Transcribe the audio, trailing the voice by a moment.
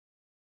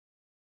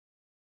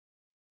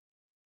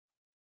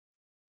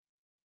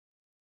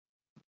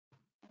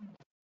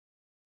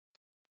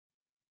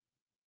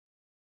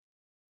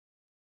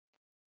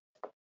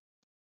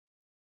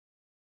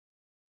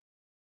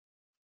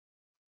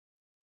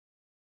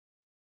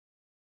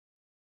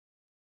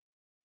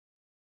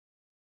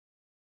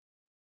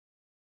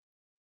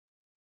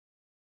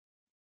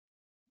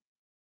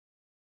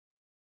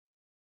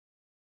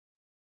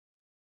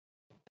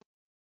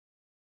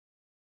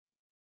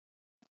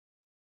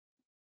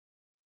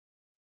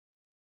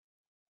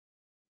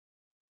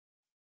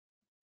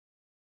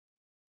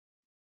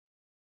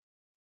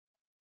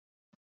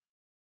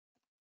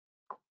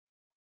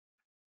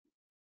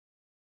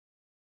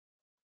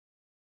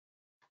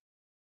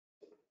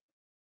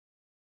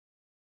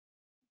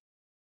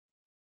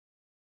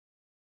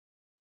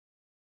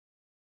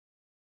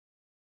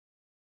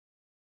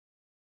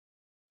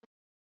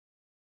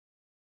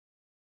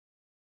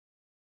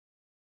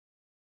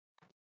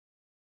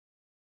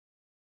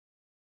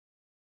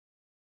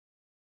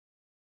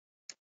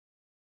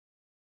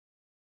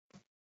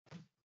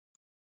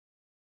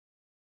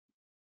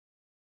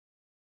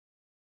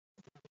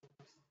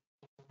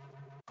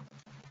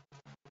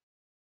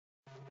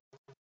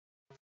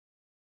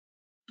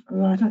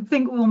Right, I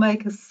think we'll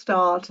make a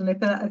start, and if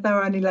there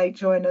are any late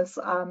joiners,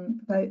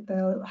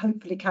 they'll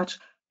hopefully catch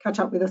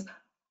up with us.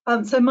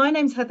 So my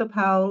name's Heather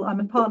Powell. I'm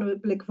a partner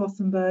at Blick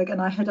Rothenberg,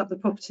 and I head up the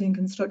property and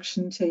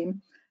construction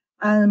team.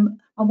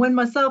 And when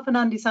myself and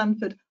Andy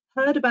Sanford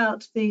heard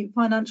about the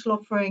finance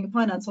offering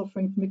from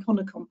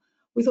Econocom,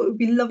 we thought it would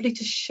be lovely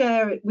to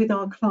share it with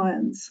our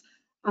clients,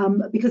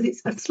 because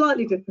it's a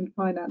slightly different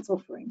finance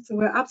offering. So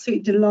we're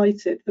absolutely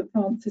delighted that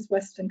Francis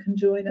Weston can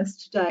join us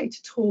today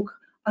to talk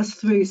us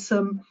through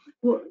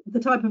the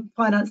type of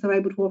finance they're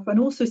able to offer, and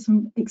also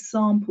some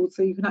examples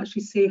so you can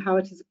actually see how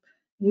it is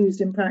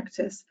used in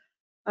practice.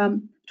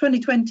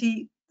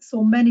 2020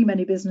 saw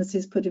many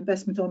businesses put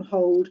investment on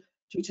hold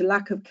due to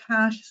lack of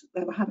cash.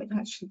 They were having to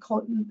actually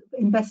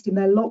invest in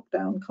their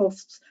lockdown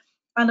costs,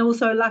 and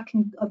also a lack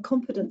of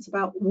confidence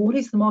about what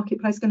is the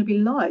marketplace going to be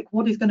like,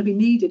 what is going to be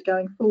needed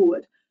going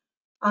forward.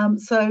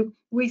 So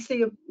we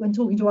see when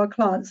talking to our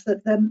clients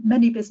that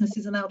many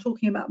businesses are now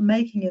talking about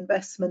making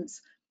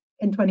investments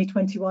in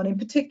 2021, in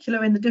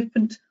particular in the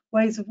different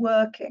ways of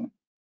working.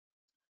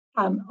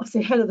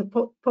 Obviously, head of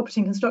the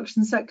property and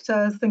construction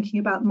sector,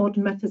 thinking about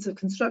modern methods of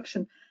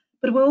construction,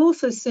 but we're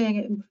also seeing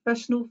it in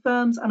professional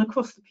firms and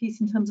across the piece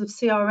in terms of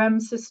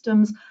CRM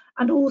systems,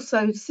 and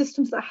also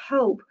systems that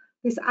help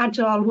this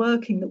agile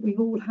working that we've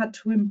all had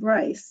to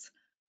embrace.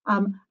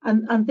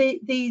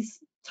 These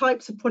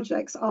types of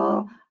projects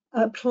are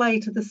play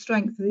to the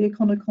strength of the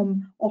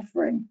Econocom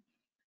offering.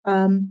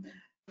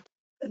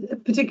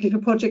 Particularly for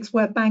projects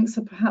where banks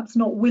are perhaps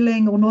not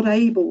willing or not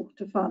able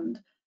to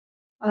fund.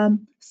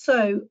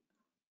 So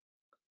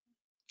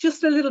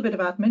just a little bit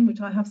of admin,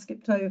 which I have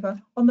skipped over.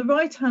 On the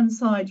right-hand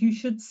side, you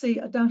should see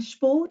a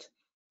dashboard.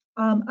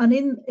 And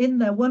in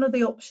there, one of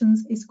the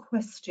options is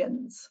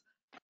questions.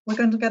 We're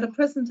going to get a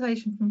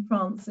presentation from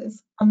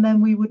Francis, and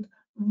then we would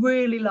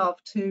really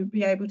love to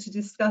be able to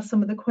discuss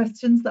some of the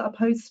questions that are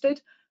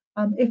posted.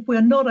 If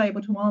we're not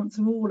able to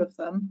answer all of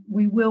them,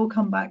 we will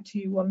come back to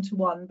you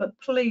one-to-one, but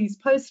please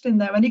post in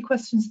there any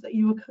questions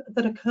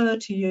that occur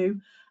to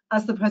you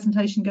as the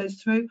presentation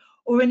goes through,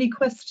 or any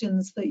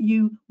questions that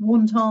you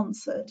want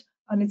answered,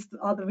 and it's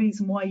the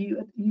reason why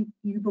you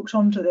booked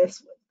onto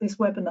this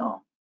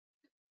webinar.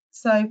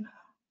 So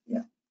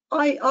yeah,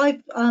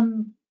 I've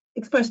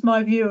expressed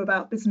my view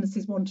about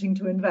businesses wanting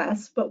to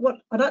invest, but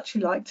what I'd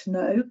actually like to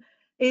know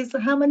is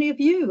how many of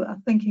you are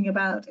thinking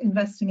about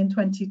investing in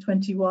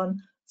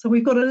 2021. So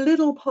we've got a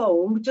little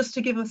poll just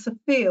to give us a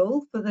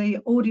feel for the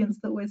audience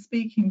that we're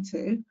speaking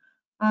to.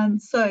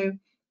 And so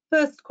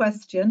first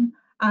question,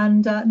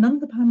 and none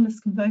of the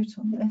panelists can vote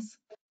on this,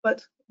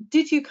 but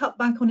did you cut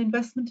back on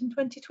investment in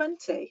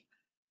 2020?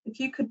 If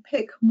you could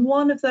pick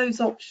one of those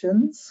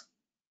options,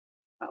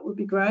 that would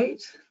be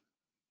great.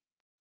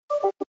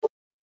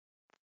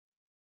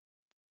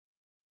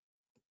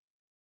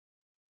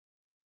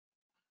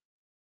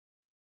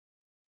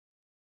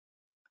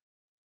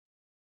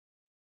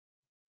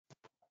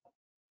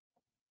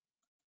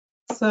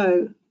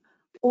 So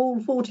all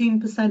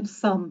 14%,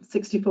 some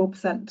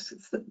 64%.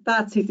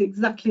 That is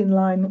exactly in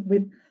line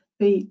with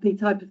the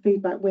type of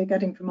feedback we're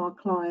getting from our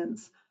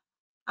clients.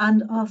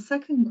 And our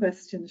second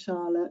question,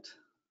 Charlotte.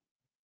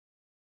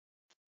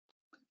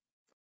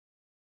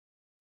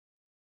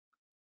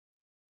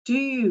 Do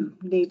you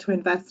need to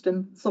invest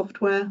in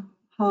software,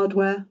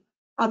 hardware,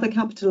 other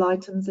capital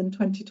items in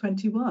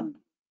 2021?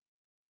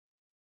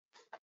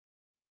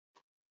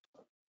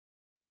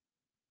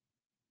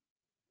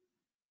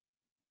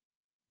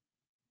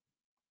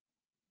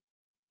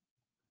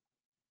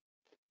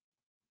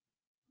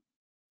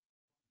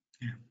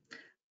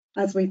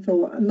 As we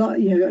thought,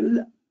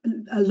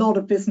 a lot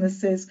of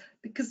businesses,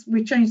 because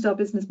we've changed our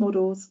business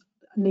models,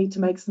 need to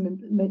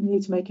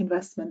make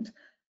investment.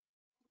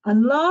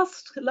 And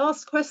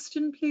last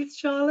question, please,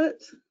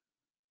 Charlotte.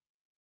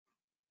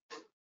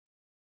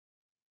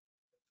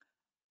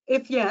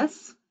 If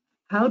yes,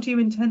 how do you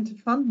intend to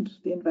fund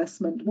the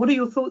investment? What are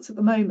your thoughts at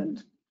the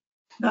moment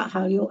about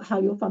how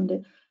you'll fund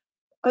it?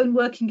 Own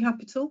working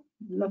capital,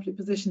 lovely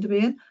position to be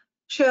in.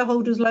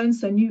 Shareholders' loans,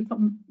 so new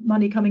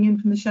money coming in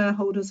from the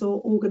shareholders, or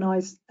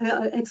organised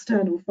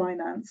external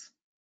finance.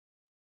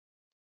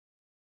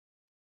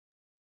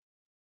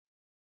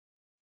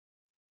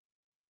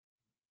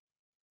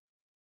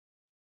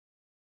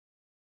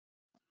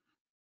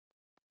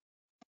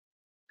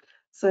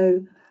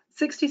 So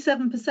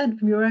 67%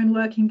 from your own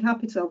working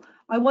capital.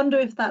 I wonder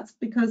if that's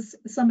because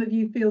some of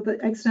you feel that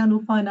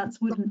external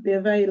finance wouldn't be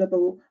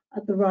available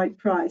at the right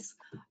price.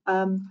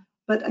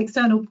 But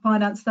external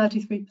finance,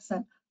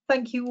 33%.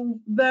 Thank you all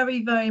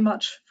very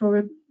much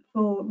for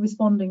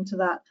responding to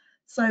that.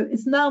 So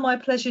it's now my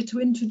pleasure to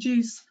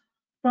introduce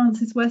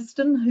Francis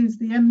Weston, who's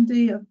the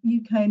MD of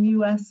UK and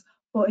US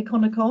for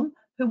Econocom,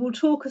 who will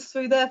talk us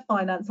through their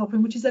finance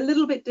offering, which is a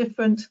little bit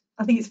different,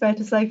 I think it's fair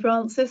to say,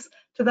 Francis,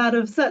 to that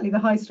of certainly the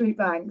high street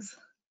banks.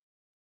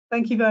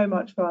 Thank you very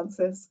much,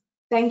 Francis.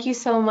 Thank you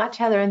so much,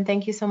 Heather, and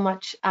thank you so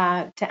much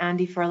to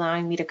Andy for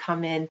allowing me to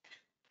come in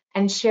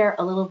and share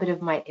a little bit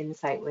of my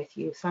insight with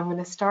you. So I'm going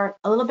to start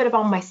a little bit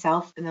about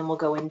myself, and then we'll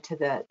go into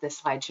the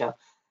slideshow.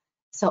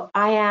 So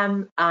I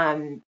am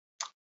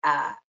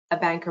a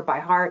banker by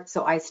heart.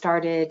 So I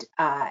started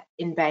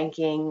in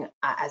banking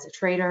as a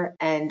trader,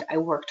 and I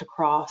worked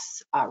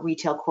across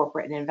retail,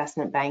 corporate, and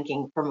investment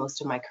banking for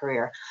most of my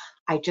career.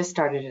 I just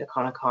started at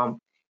Econocom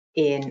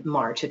in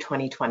March of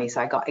 2020.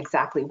 So I got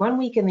exactly 1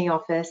 week in the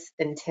office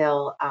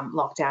until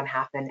lockdown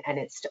happened, and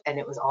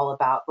it was all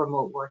about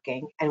remote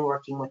working and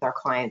working with our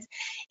clients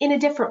in a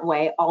different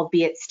way,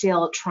 albeit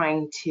still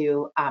trying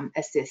to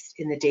assist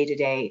in the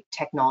day-to-day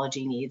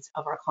technology needs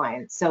of our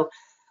clients. So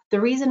the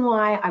reason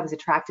why I was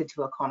attracted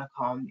to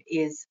Econocom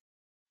is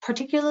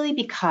particularly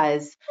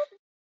because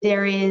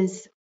there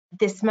is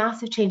this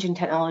massive change in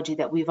technology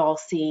that we've all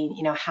seen,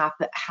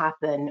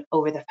 happen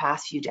over the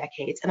past few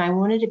decades, and I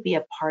wanted to be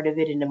a part of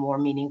it in a more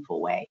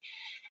meaningful way.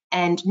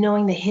 And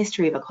knowing the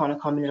history of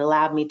Econocom, it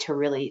allowed me to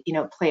really,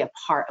 play a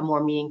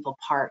more meaningful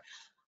part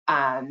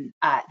than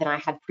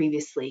I had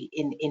previously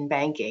in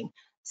banking.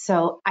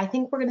 So I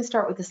think we're going to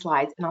start with the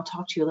slides, and I'll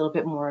talk to you a little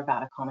bit more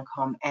about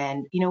Econocom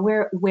and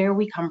where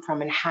we come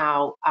from and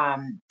how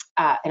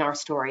in our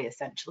story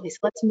essentially. So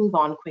let's move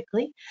on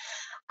quickly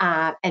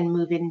and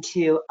move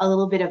into a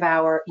little bit of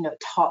our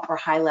top or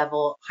high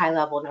level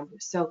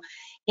numbers. So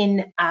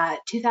in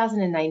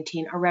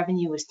 2019, our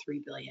revenue was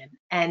 $3 billion,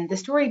 and the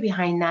story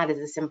behind that is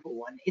a simple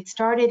one. It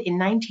started in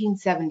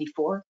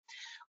 1974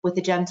 with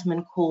a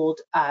gentleman called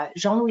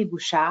Jean-Louis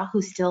Bouchard,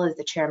 who still is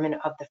the chairman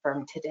of the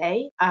firm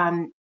today.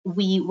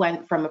 We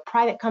went from a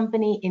private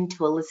company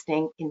into a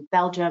listing in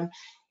Belgium,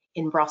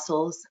 in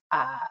Brussels,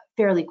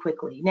 fairly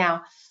quickly.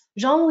 Now,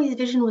 Jean-Louis'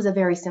 vision was a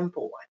very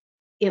simple one.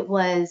 It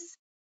was,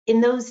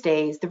 in those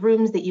days, the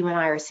rooms that you and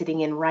I are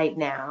sitting in right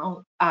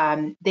now,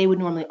 they would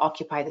normally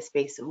occupy the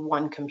space of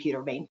one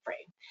computer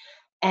mainframe.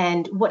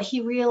 And what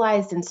he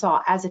realized and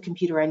saw as a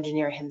computer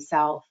engineer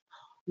himself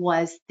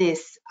was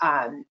this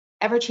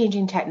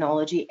ever-changing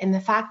technology and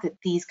the fact that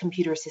these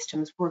computer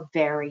systems were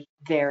very,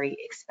 very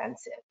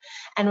expensive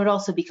and would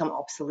also become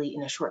obsolete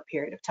in a short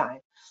period of time.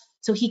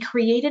 So he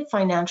created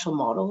financial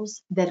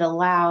models that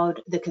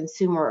allowed the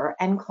consumer or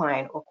end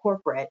client or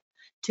corporate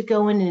to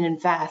go in and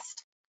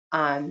invest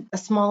a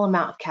small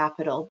amount of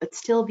capital, but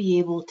still be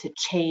able to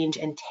change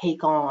and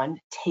take on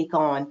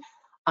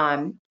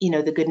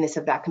the goodness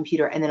of that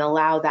computer, and then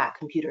allow that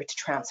computer to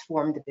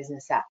transform the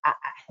business at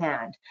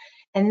hand.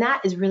 And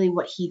that is really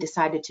what he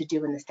decided to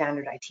do in the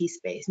standard IT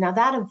space. Now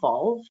that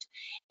evolved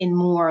in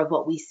more of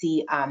what we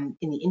see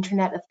in the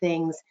Internet of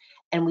Things,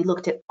 and we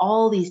looked at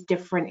all these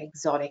different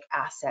exotic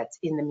assets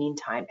in the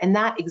meantime. And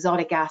that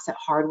exotic asset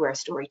hardware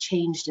story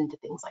changed into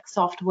things like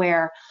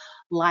software,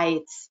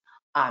 lights,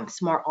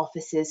 smart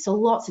offices, so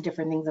lots of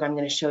different things that I'm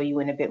going to show you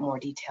in a bit more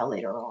detail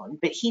later on.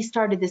 But he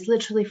started this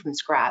literally from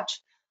scratch.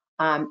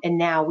 And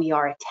now we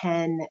are a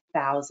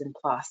 10,000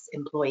 plus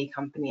employee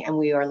company, and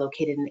we are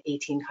located in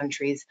 18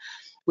 countries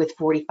with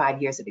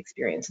 45 years of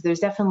experience. So there's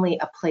definitely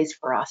a place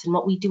for us. And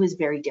what we do is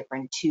very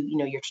different to,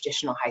 your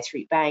traditional high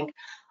street bank.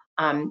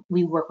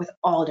 We work with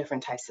all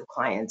different types of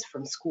clients,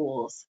 from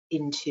schools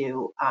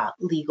into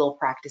legal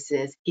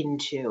practices,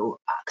 into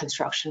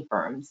construction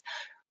firms,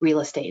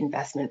 real estate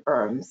investment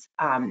firms,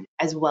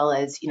 as well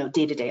as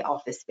day-to-day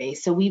office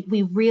space. So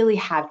we really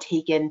have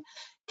taken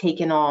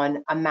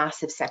on a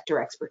massive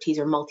sector expertise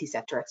or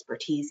multi-sector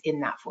expertise in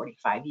that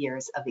 45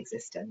 years of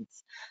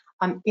existence.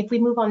 If we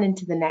move on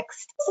into the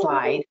next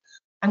slide,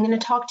 I'm going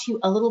to talk to you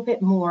a little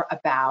bit more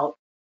about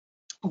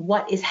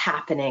what is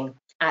happening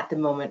at the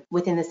moment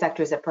within the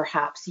sectors that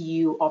perhaps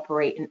you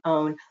operate and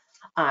own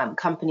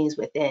companies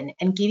within,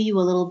 and give you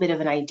a little bit of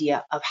an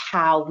idea of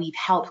how we've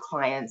helped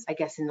clients, I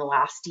guess, in the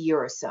last year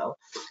or so,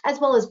 as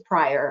well as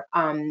prior,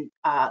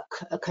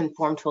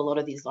 conform to a lot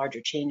of these larger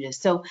changes.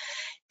 So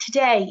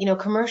today,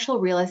 commercial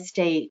real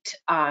estate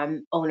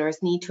owners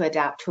need to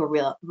adapt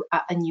to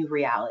a new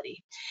reality.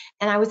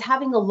 And I was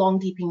having a long,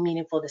 deep, and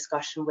meaningful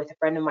discussion with a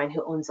friend of mine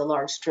who owns a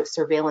large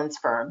surveillance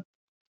firm.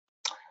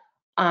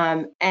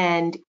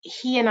 And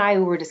he and I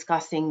were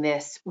discussing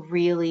this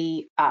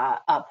really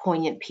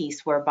poignant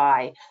piece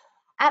whereby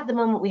at the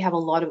moment we have a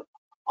lot of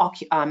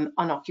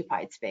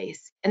unoccupied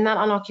space, and that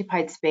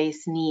unoccupied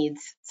space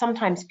needs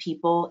sometimes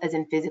people, as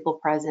in physical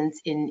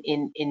presence,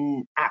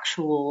 in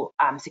actual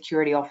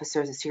security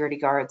officers and security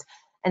guards,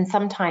 and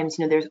sometimes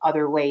there's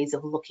other ways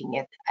of looking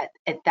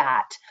at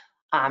that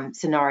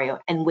scenario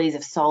and ways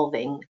of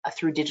solving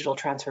through digital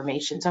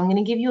transformation. So I'm going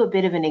to give you a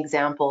bit of an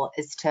example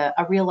as to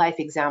a real life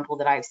example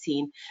that I've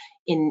seen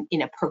in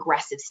a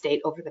progressive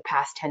state over the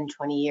past 10,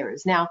 20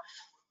 years. Now,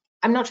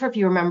 I'm not sure if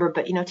you remember,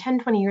 but 10,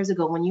 20 years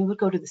ago, when you would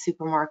go to the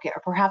supermarket,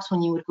 or perhaps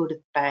when you would go to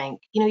the bank,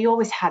 you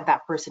always had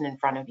that person in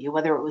front of you,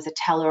 whether it was a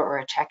teller or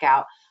a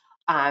checkout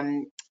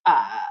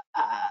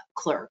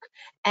clerk.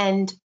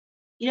 And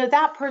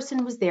that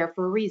person was there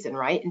for a reason,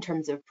 right? In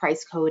terms of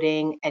price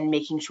coding and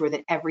making sure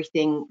that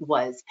everything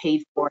was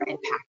paid for and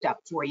packed up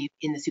for you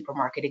in the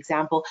supermarket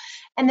example.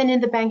 And then in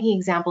the banking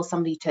example,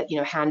 somebody to,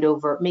 hand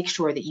over, make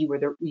sure that you're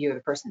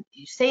the person that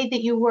you say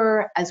that you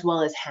were, as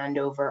well as hand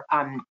over,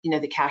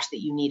 the cash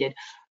that you needed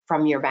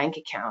from your bank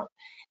account.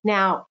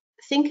 Now,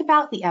 think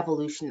about the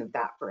evolution of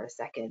that for a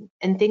second,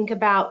 and think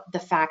about the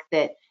fact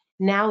that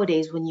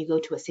Nowadays, when you go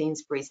to a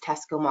Sainsbury's,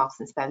 Tesco, Marks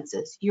and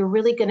Spencer's, you're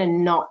really going to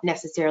not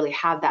necessarily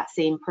have that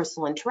same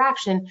personal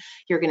interaction.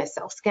 You're going to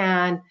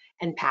self-scan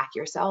and pack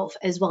yourself,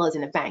 as well as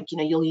in a bank.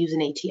 You'll use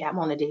an ATM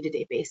on a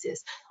day-to-day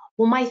basis.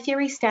 Well, my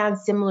theory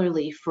stands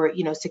similarly for,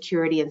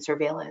 security and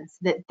surveillance,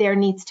 that there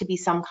needs to be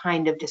some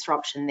kind of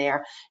disruption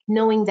there,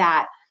 knowing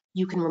that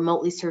you can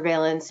remotely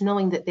surveillance,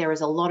 knowing that there is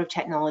a lot of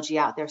technology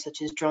out there,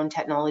 such as drone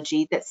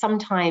technology, that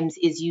sometimes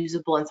is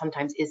usable and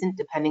sometimes isn't,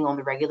 depending on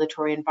the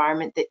regulatory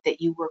environment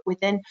that you work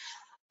within.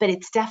 But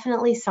it's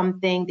definitely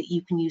something that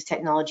you can use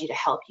technology to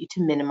help you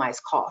to minimize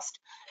cost.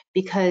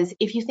 Because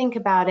if you think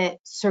about it,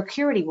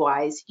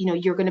 security-wise,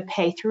 you're going to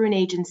pay through an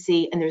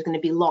agency, and there's going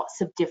to be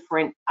lots of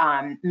different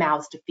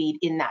mouths to feed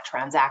in that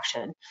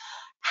transaction.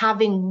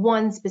 Having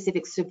one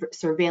specific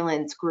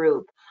surveillance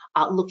group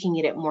looking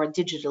at it more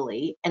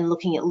digitally and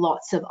looking at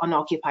lots of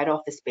unoccupied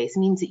office space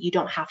means that you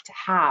don't have to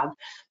have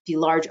the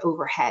large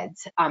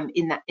overheads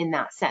in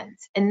that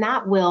sense. And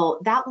that will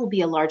be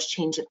a large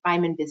change that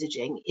I'm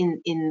envisaging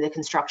in the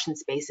construction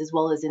space as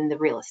well as in the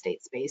real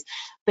estate space.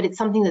 But it's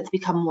something that's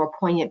become more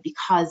poignant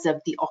because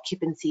of the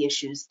occupancy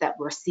issues that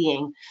we're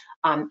seeing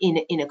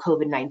in a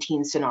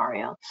COVID-19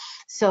 scenario.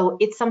 So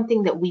it's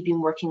something that we've been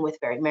working with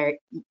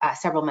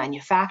several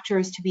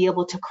manufacturers to be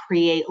able to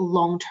create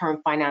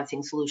long-term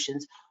financing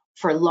solutions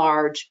for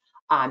large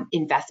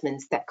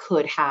investments that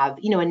could have,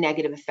 a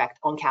negative effect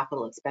on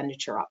capital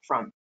expenditure up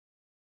front.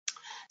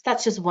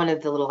 That's just one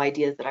of the little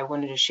ideas that I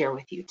wanted to share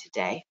with you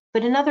today.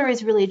 But another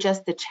is really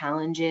just the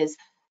challenges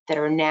that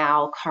are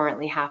now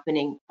currently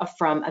happening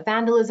from a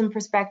vandalism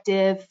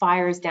perspective,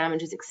 fires,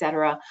 damages,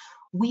 etc.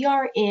 We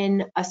are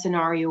in a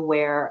scenario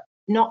where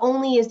not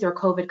only is there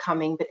COVID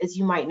coming, but as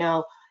you might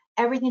know,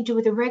 everything to do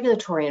with the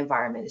regulatory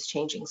environment is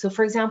changing. So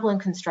for example, in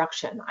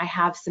construction, I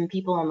have some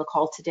people on the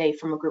call today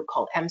from a group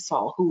called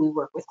MSOL who we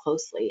work with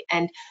closely.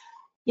 And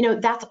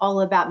that's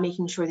all about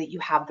making sure that you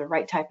have the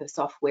right type of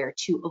software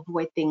to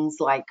avoid things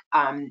like,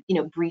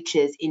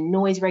 breaches in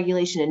noise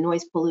regulation and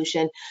noise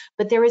pollution.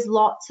 But there are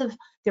lots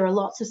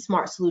of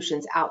smart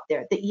solutions out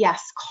there that,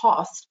 yes,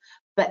 cost,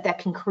 but that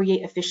can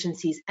create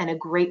efficiencies and a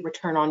great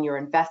return on your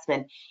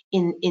investment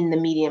in the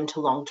medium to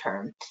long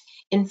term.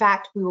 In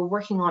fact, we were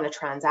working on a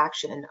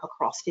transaction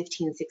across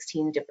 15,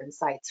 16 different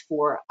sites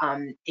for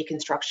a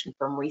construction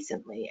firm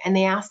recently. And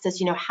they asked us,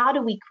 how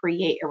do we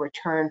create a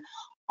return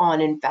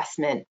on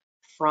investment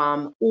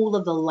from all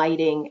of the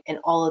lighting and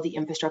all of the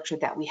infrastructure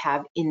that we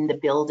have in the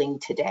building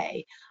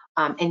today,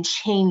 and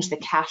change the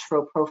cash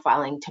flow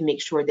profiling to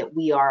make sure that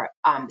we are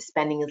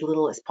spending as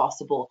little as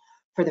possible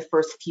for the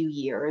first few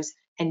years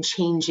and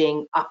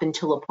changing up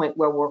until a point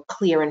where we're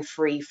clear and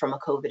free from a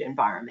COVID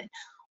environment.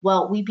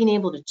 Well, we've been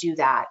able to do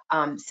that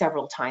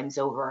several times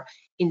over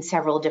in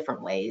several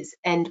different ways.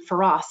 And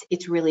for us,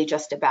 it's really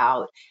just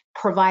about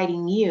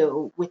providing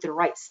you with the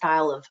right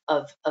style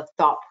of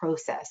thought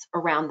process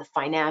around the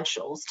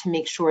financials to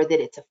make sure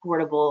that it's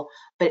affordable,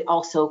 but it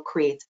also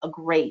creates a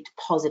great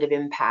positive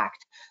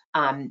impact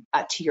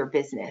to your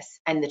business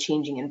and the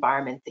changing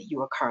environment that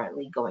you are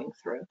currently going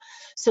through.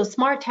 So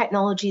smart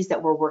technologies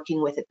that we're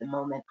working with at the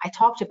moment, I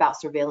talked about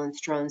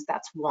surveillance drones,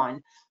 that's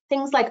one.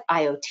 Things like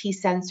IoT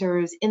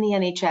sensors. In the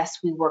NHS,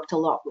 we worked a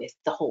lot with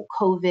the whole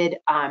COVID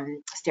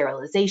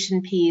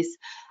sterilization piece,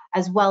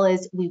 as well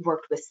as we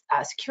worked with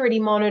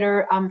security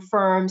monitor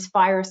firms,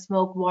 fire,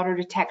 smoke, water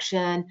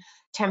detection,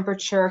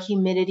 temperature,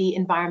 humidity,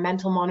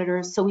 environmental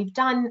monitors. So we've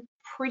done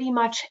pretty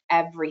much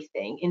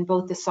everything in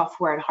both the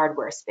software and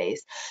hardware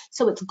space.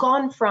 So it's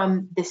gone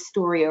from this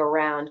story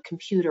around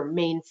computer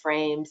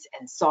mainframes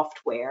and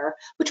software,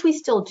 which we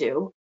still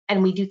do.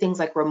 And we do things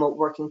like remote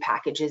working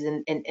packages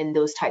and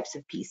those types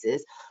of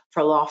pieces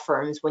for law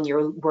firms when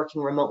you're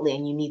working remotely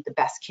and you need the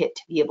best kit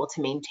to be able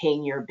to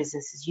maintain your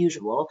business as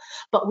usual.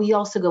 But we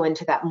also go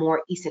into that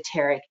more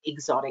esoteric,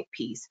 exotic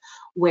piece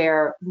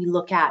where we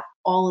look at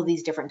all of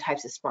these different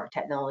types of smart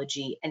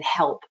technology and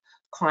help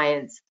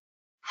clients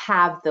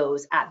have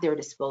those at their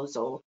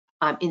disposal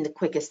in the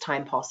quickest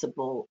time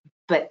possible,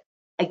 but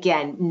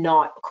again,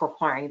 not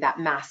requiring that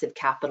massive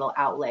capital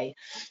outlay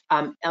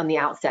on the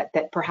outset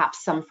that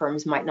perhaps some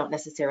firms might not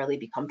necessarily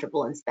be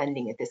comfortable in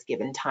spending at this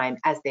given time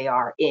as they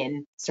are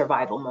in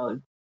survival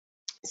mode.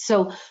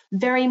 So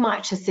very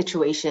much a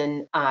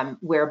situation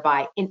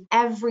whereby in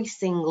every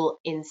single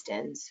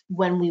instance,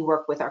 when we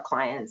work with our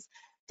clients,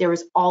 there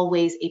is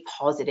always a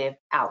positive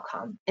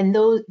outcome. And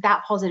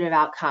that positive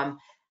outcome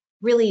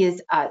really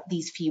is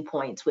these few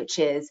points, which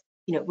is,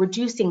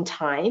 reducing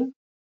time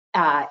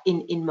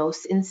in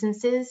most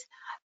instances,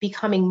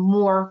 becoming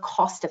more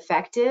cost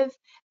effective,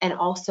 and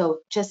also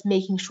just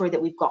making sure that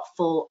we've got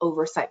full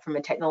oversight from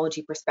a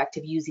technology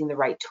perspective using the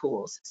right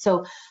tools.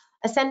 So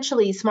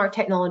essentially, smart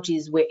technology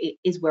is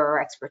where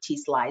our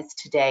expertise lies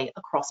today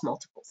across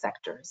multiple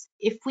sectors.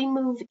 If we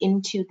move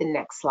into the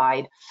next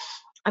slide,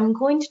 I'm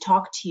going to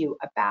talk to you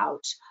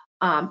about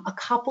a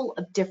couple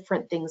of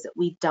different things that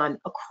we've done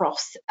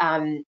across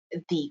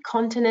the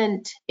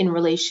continent in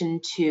relation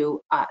to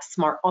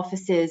smart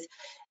offices,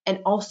 and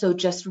also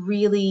just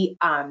really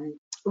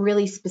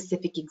really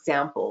specific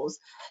examples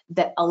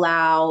that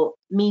allow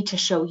me to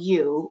show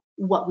you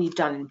what we've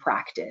done in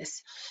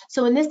practice.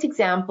 So in this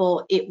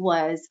example, it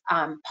was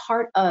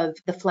part of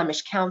the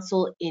Flemish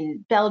Council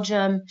in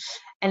Belgium,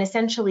 and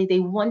essentially they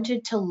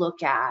wanted to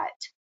look at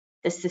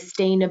the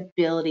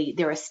sustainability,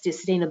 their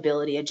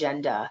sustainability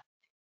agenda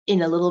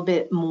in a little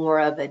bit more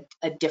of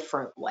a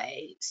different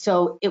way.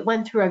 So it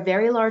went through a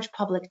very large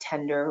public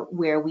tender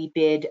where we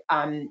bid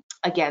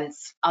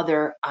against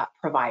other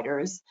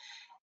providers.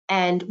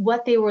 And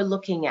what they were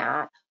looking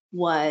at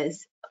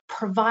was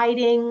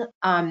providing,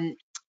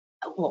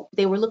 well,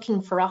 they were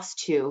looking for us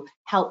to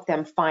help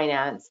them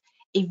finance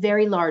a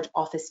very large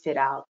office fit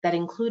out that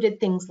included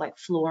things like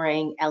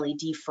flooring,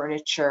 LED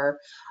furniture,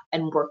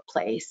 and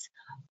workplace,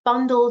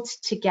 bundled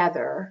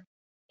together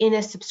in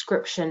a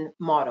subscription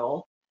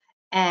model,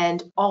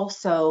 and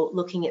also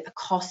looking at the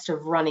cost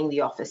of running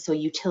the office, so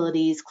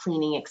utilities,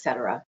 cleaning,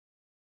 etc.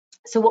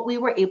 So what we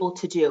were able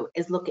to do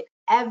is look at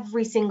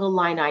every single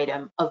line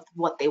item of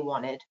what they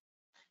wanted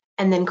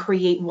and then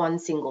create one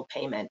single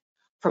payment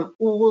from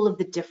all of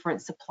the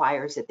different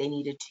suppliers that they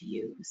needed to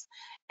use.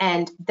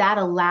 And that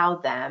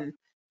allowed them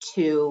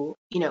to,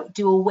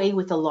 do away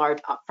with a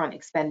large upfront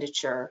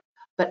expenditure,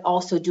 but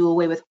also do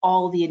away with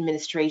all the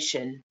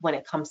administration when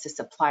it comes to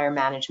supplier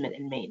management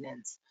and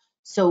maintenance.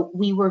 So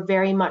we were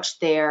very much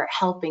there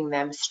helping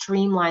them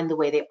streamline the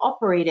way they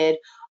operated,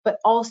 but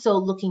also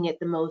looking at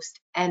the most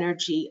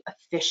energy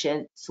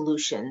efficient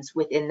solutions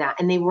within that.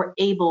 And they were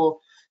able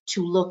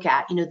to look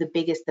at, the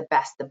biggest, the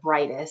best, the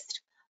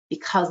brightest,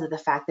 because of the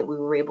fact that we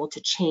were able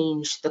to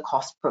change the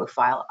cost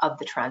profile of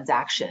the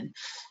transaction.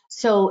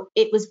 So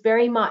it was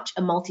very much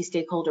a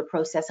multi-stakeholder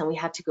process, and we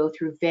had to go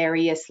through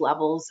various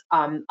levels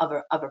of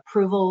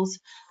approvals.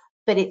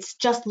 But it's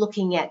just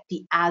looking at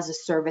the as a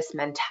service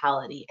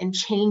mentality and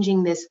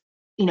changing this.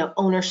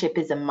 Ownership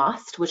is a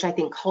must, which I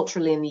think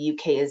culturally in the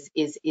UK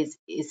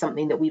is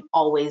something that we've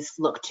always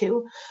looked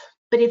to.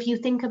 But if you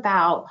think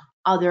about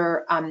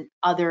other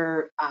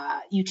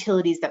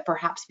utilities that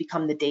perhaps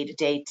become the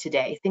day-to-day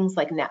today, things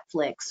like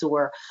Netflix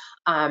or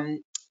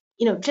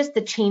just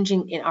the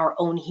changing in our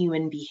own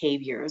human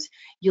behaviors,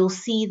 you'll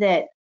see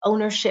that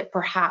ownership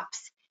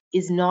perhaps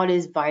is not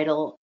as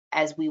vital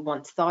as we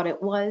once thought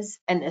it was,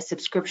 and a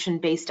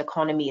subscription-based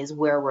economy is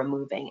where we're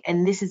moving.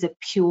 And this is a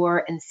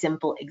pure and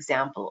simple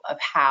example of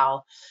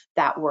how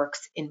that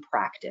works in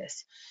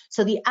practice.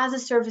 So the as a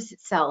service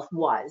itself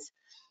was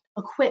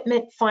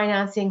equipment,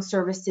 financing,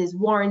 services,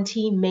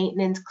 warranty,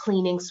 maintenance,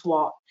 cleaning,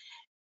 swap,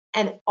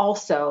 and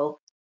also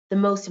the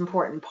most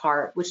important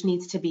part, which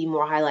needs to be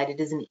more highlighted,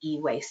 is an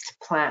e-waste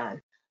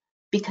plan.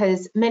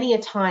 Because many a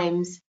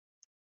times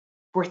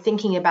we're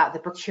thinking about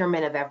the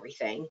procurement of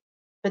everything,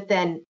 but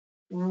then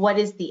what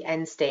is the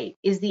end state?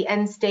 Is the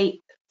end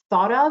state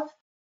thought of?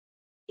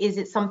 Is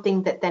it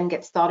something that then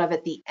gets thought of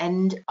at the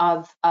end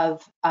of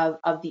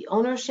the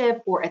ownership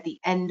or at the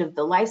end of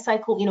the life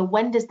cycle?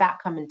 When does that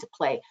come into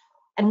play?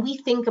 And we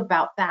think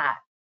about that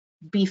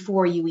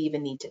before you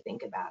even need to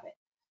think about it.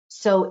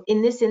 So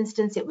in this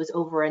instance, it was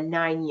over a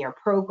 9-year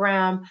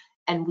program,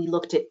 and we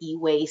looked at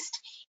e-waste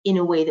in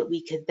a way that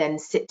we could then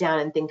sit down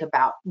and think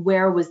about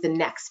where was the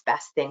next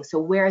best thing. So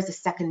where is a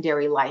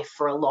secondary life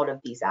for a lot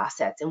of these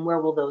assets, and where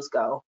will those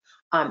go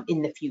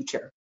in the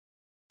future,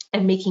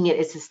 and making it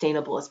as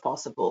sustainable as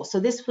possible. So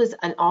this was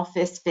an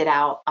office fit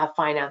out, a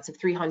finance of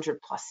 300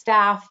 plus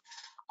staff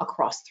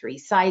across 3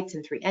 sites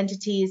and 3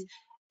 entities.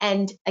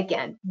 And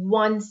again,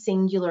 one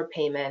singular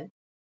payment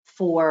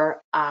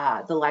for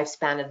the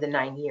lifespan of the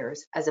 9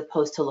 years, as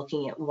opposed to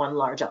looking at one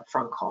large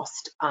upfront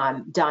cost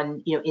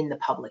done, in the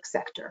public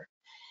sector.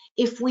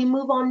 If we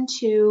move on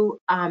to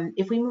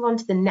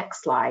the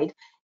next slide,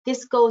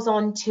 this goes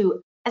on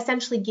to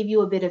essentially give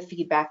you a bit of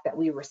feedback that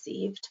we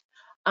received.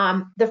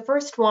 The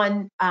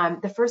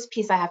first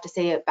piece I have to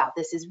say about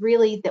this is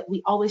really that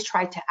we always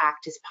try to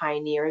act as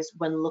pioneers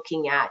when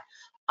looking at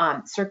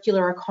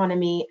circular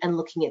economy and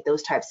looking at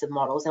those types of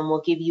models, and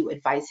we'll give you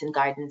advice and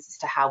guidance as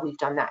to how we've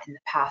done that in the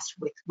past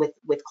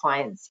with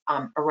clients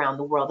around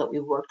the world that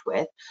we've worked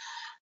with.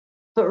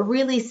 But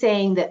really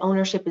saying that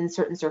ownership in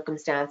certain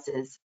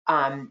circumstances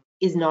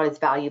is not as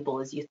valuable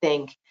as you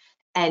think,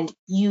 and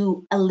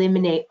you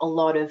eliminate a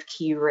lot of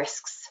key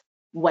risks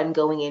when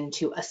going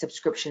into a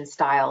subscription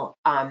style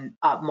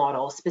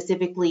model.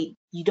 Specifically,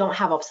 you don't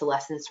have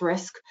obsolescence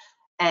risk,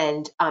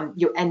 and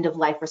your end of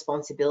life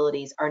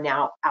responsibilities are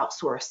now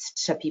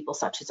outsourced to people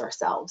such as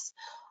ourselves,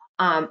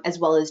 as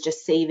well as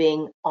just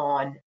saving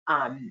on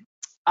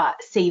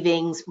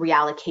savings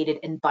reallocated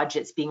and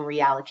budgets being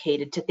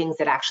reallocated to things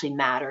that actually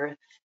matter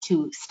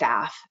to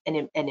staff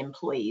and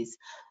employees.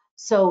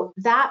 So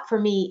that for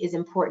me is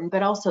important.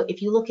 But also,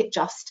 if you look at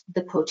just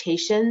the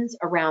quotations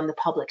around the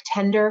public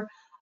tender,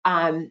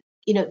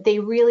 they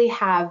really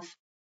have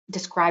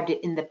described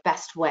it in the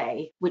best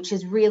way, which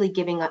is really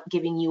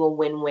giving you a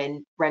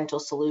win-win rental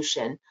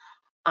solution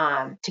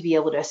to be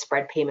able to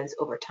spread payments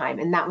over time.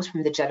 And that was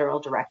from the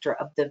general director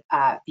of the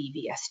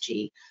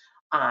VVSG.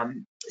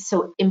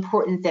 So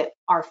important that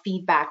our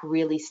feedback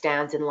really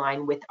stands in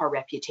line with our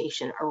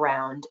reputation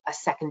around a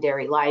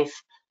secondary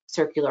life,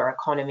 circular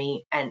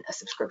economy and a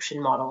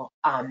subscription model,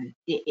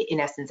 in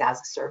essence, as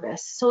a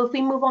service. So if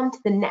we move on to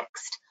the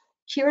next,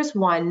 here's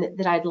one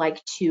that I'd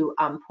like to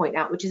point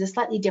out, which is a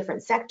slightly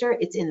different sector.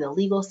 It's in the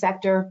legal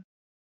sector.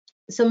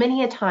 So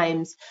many a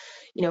times,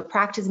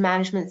 practice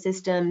management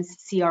systems,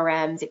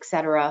 CRMs, et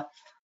cetera,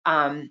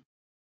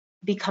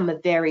 become a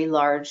very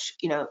large,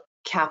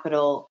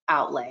 capital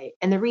outlay.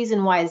 And the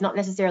reason why is not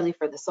necessarily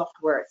for the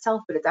software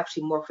itself, but it's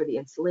actually more for the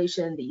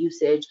installation, the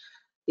usage,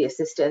 the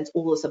assistance,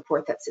 all the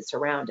support that sits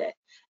around it.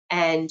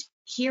 And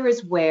here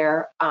is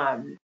where,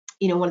 one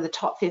of the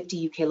top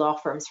 50 UK law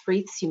firms,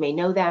 Freeths, you may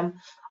know them,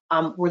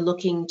 were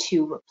looking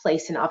to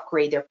replace and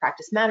upgrade their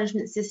practice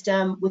management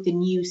system with a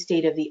new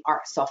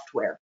state-of-the-art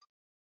software.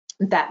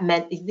 That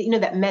meant,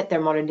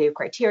 their modern day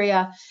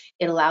criteria.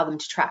 It allowed them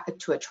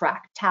to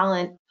attract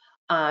talent,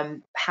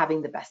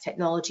 having the best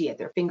technology at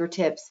their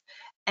fingertips.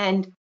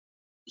 And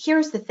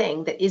here's the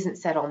thing that isn't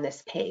said on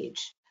this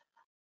page.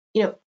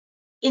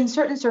 In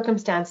certain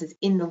circumstances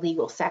in the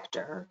legal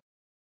sector,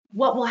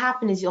 what will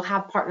happen is you'll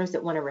have partners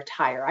that want to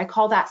retire. I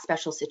call that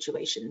special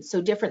situations. So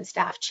different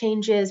staff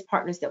changes,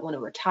 partners that want to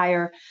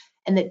retire,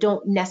 and that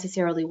don't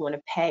necessarily want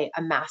to pay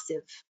a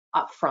massive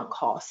upfront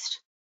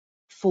cost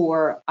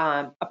for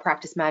a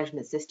practice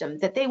management system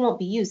that they won't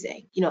be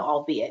using,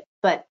 albeit,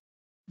 but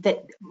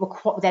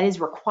that is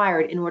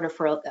required in order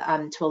for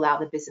to allow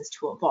the business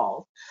to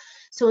evolve.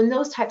 So in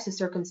those types of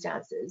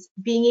circumstances,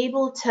 being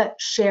able to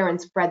share and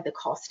spread the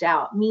cost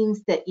out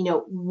means that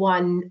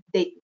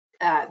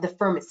the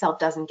firm itself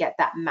doesn't get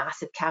that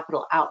massive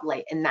capital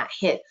outlay and that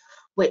hit,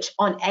 which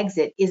on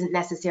exit isn't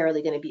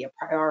necessarily going to be a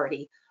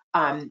priority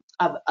of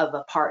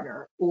a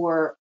partner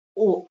or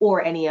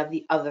any of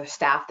the other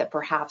staff that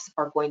perhaps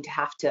are going to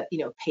have to,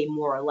 pay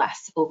more or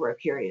less over a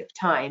period of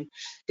time,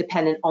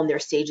 dependent on their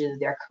stages of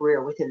their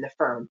career within the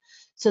firm.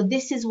 So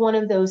this is one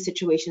of those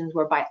situations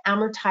where by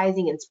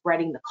amortizing and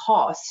spreading the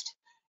cost,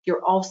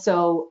 you're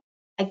also,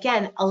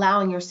 again,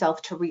 allowing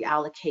yourself to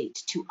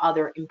reallocate to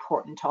other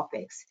important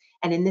topics.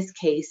 And in this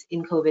case,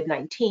 in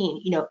COVID-19,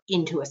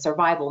 into a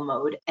survival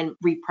mode and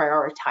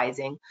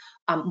reprioritizing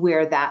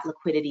where that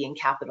liquidity and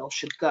capital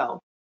should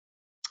go.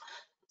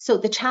 So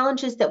the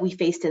challenges that we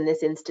faced in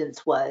this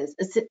instance was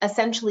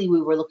essentially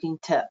we were looking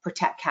to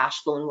protect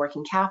cash flow and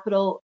working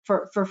capital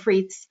for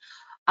Freeths.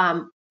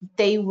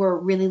 They were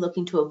really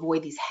looking to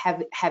avoid these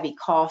heavy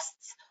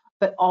costs,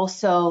 but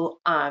also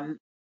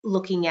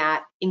looking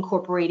at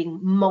incorporating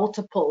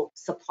multiple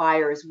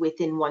suppliers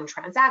within one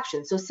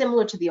transaction. So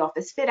similar to the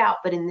office fit out,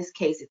 but in this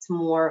case, it's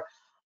more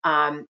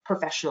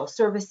professional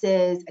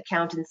services,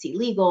 accountancy,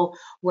 legal,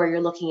 where you're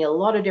looking at a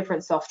lot of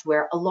different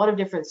software, a lot of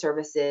different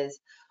services,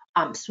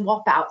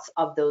 swap outs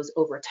of those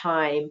over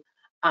time,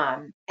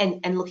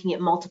 and looking at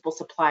multiple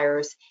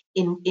suppliers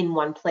in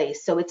one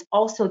place. So it's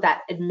also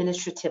that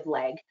administrative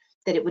leg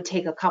that it would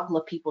take a couple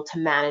of people to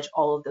manage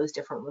all of those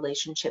different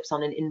relationships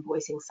on an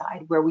invoicing side,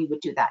 where we would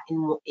do that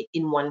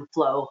in one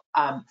flow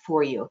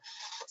for you.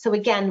 So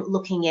again,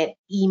 looking at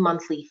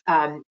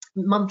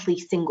monthly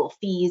single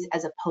fees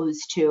as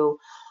opposed to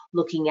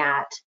looking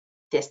at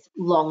this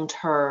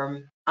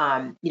long-term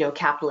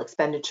capital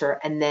expenditure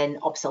and then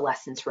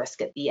obsolescence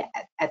risk at the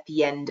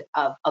end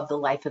of the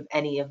life of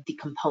any of the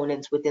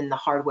components within the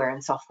hardware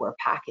and software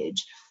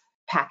package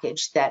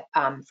that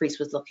Freeths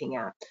was looking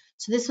at.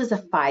 So this was a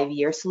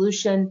 5-year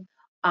solution,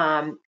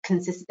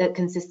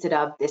 consisted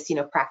of this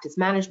practice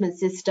management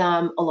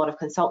system, a lot of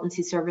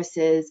consultancy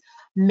services,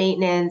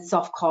 maintenance,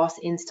 soft cost,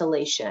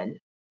 installation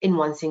in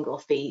one single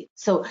fee.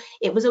 So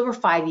it was over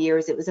 5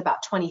 years. It was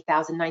about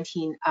 20,000,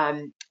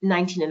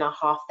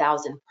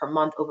 19,500 per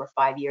month over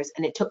 5 years,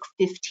 and it took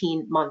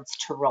 15 months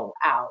to roll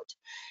out.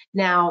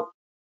 Now,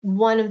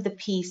 one of the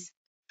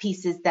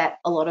pieces that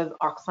a lot of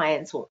our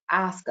clients will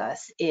ask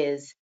us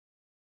is,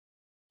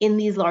 in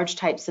these large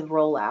types of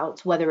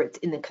rollouts, whether it's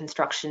in the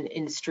construction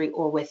industry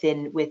or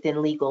within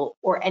legal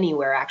or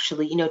anywhere,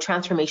 actually,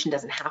 transformation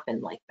doesn't happen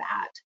like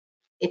that.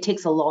 It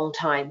takes a long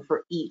time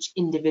for each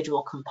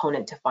individual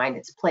component to find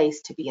its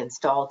place, to be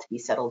installed, to be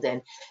settled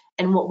in.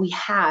 And what we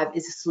have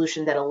is a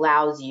solution that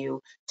allows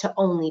you to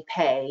only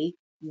pay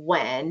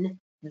when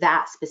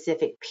that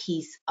specific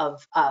piece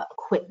of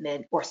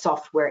equipment or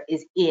software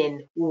is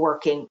in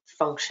working,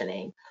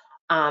 functioning.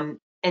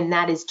 And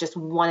that is just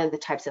one of the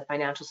types of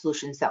financial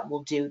solutions that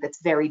we'll do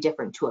that's very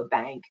different to a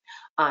bank,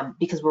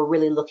 because we're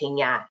really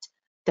looking at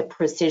the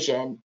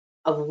precision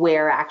of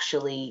where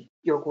actually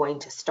you're going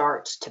to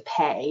start to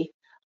pay,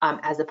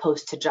 as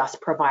opposed to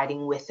just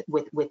providing with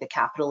a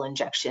capital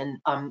injection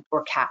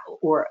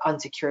or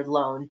unsecured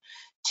loan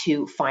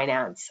to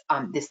finance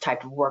this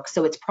type of work.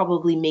 So it's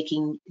probably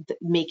making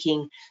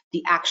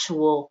the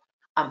actual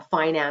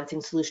financing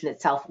solution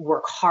itself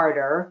work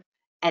harder,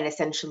 and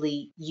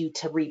essentially you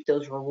to reap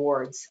those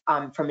rewards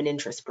from an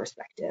interest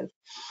perspective.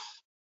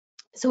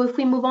 So if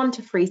we move on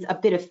to Freeths, a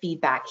bit of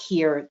feedback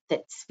here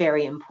that's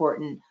very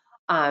important,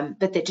 but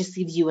that just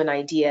gives you an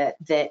idea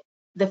that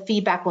the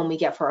feedback when we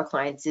get for our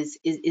clients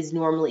is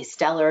normally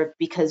stellar,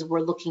 because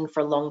we're looking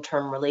for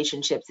long-term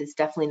relationships. It's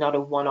definitely not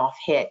a one-off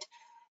hit.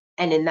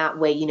 And in that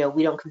way,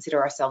 we don't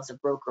consider ourselves a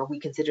broker. We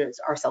consider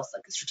ourselves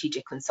like a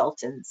strategic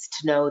consultants,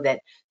 to know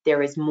that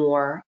there is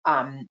more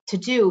to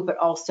do, but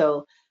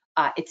also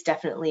it's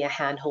definitely a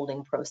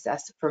hand-holding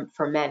process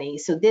for many.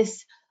 So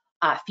this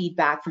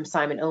feedback from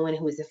Simon Owen,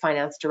 who is the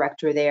finance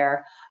director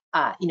there,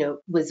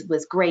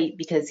 was great,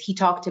 because he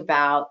talked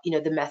about,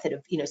 the method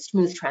of,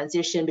 smooth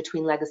transition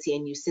between legacy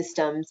and new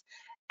systems,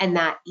 and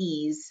that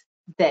ease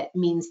that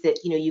means that,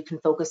 you can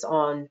focus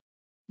on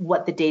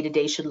what the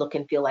day-to-day should look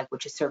and feel like,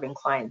 which is serving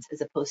clients,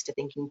 as opposed to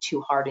thinking too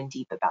hard and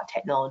deep about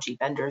technology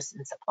vendors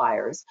and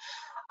suppliers.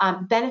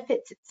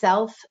 Benefits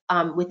itself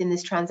within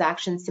this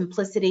transaction: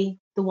 simplicity,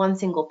 the one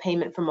single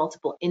payment for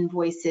multiple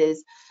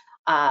invoices,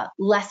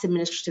 less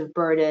administrative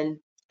burden,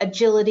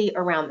 agility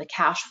around the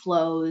cash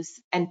flows,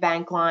 and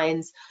bank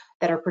lines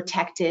that are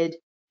protected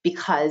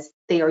because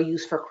they are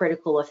used for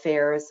critical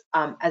affairs,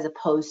 as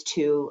opposed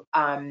to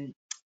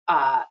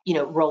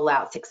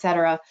rollouts,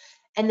 etc.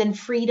 And then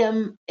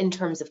freedom in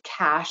terms of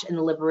cash and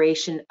the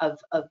liberation of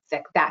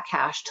that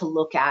cash to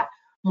look at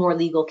more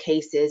legal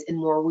cases and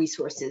more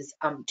resources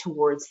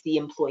towards the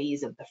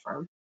employees of the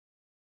firm.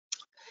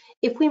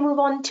 If we move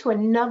on to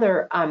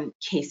another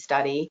case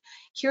study,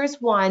 here's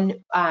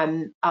one,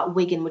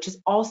 Wigan, which is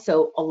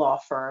also a law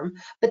firm,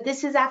 but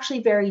this is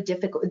actually very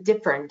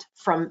different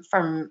from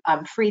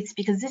Freeth's,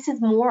 because this is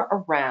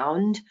more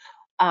around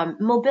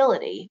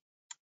mobility.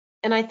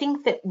 And I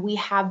think that we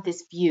have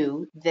this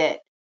view that,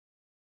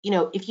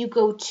 if you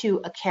go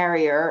to a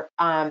carrier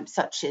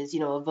such as, a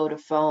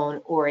Vodafone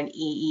or an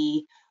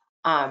EE,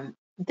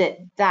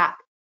 that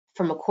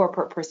from a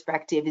corporate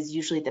perspective is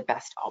usually the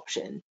best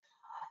option.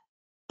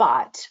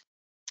 But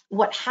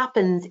what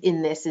happens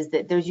in this is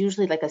that there's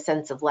usually like a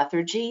sense of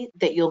lethargy,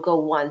 that you'll go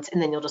once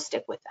and then you'll just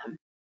stick with them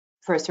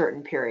for a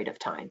certain period of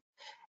time.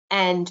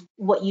 And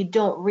what you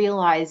don't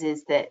realize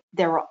is that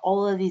there are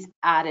all of these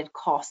added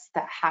costs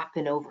that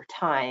happen over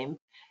time.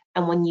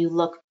 And when you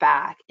look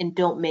back and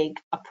don't make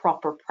a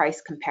proper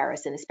price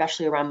comparison,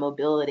 especially around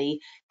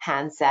mobility,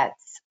 handsets,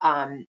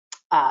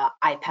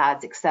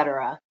 iPads,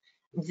 etc.,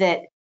 that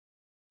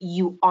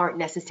you aren't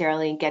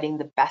necessarily getting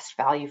the best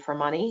value for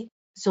money.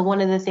 So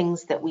one of the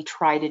things that we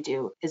try to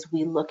do is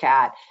we look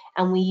at,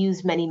 and we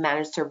use many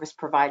managed service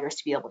providers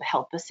to be able to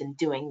help us in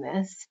doing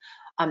this.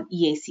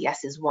 EACS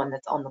is one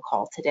that's on the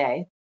call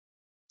today.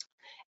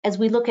 As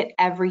we look at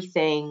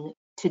everything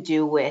to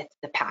do with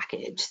the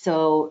package,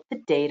 so the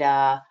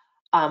data,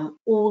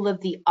 all of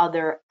the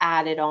other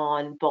added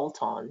on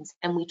bolt-ons,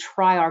 and we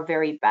try our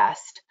very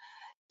best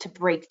to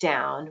break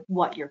down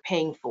what you're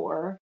paying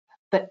for,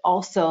 but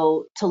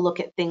also to look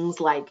at things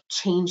like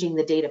changing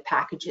the data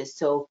packages.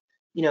 So,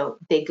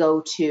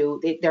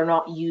 they're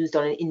not used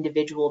on an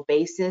individual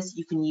basis.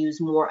 You can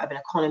use more of an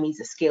economies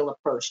of scale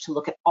approach to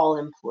look at all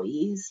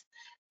employees,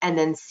 and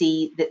then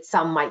see that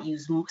some might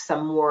use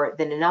some more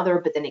than another,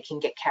 but then it can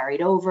get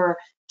carried over,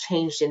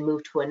 changed, and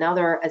moved to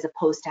another, as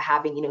opposed to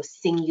having,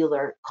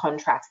 singular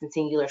contracts and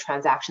singular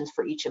transactions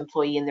for each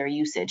employee and their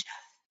usage,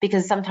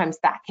 because sometimes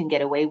that can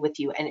get away with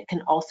you, and it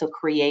can also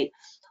create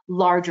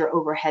larger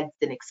overheads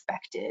than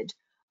expected.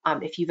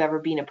 If you've ever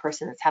been a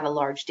person that's had a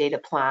large data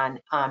plan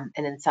and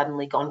then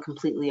suddenly gone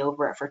completely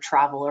over it for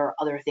travel or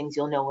other things,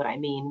 you'll know what I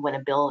mean, when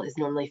a bill is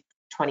normally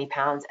 £20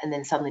 and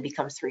then suddenly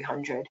becomes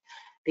 300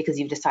 because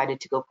you've decided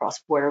to go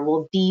cross-border.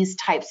 Well, these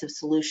types of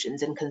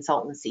solutions and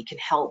consultancy can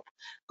help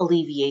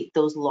alleviate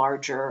those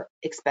larger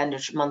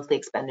monthly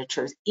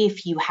expenditures,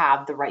 if you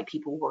have the right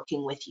people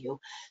working with you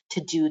to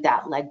do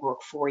that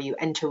legwork for you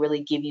and to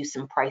really give you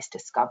some price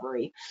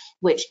discovery,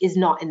 which is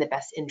not in the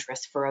best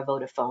interest for a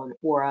Vodafone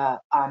or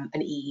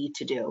an EE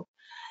to do.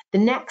 The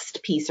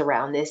next piece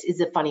around this is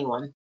a funny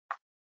one,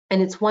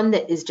 and it's one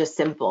that is just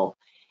simple.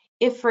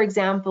 If, for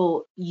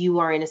example, you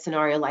are in a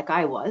scenario like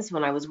I was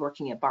when I was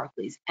working at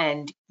Barclays,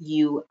 and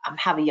you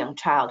have a young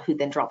child who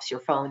then drops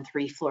your phone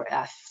 3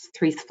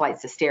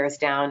 flights of stairs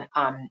down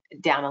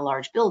a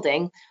large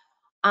building,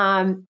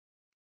 a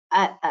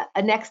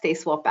next day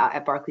swap out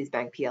at Barclays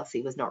Bank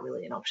PLC was not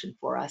really an option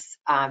for us.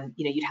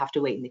 You'd have to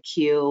wait in the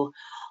queue,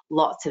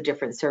 lots of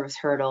different service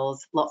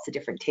hurdles, lots of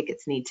different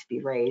tickets need to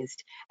be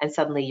raised, and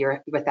suddenly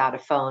you're without a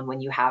phone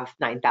when you have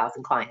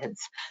 9,000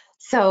 clients.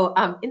 So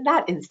in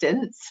that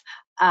instance,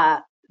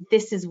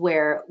 this is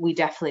where we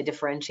definitely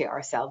differentiate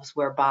ourselves,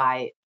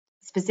 whereby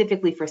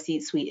specifically for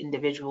C-suite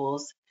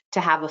individuals, to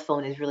have a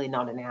phone is really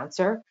not an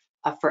answer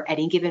for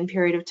any given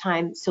period of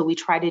time. So we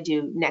try to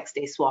do next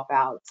day swap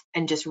outs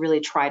and just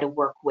really try to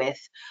work with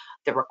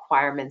the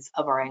requirements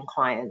of our end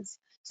clients.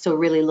 So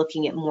really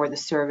looking at more the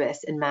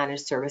service and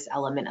managed service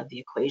element of the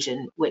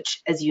equation,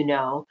 which, as you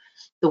know,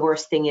 the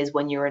worst thing is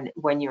when you're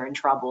in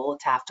trouble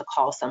to have to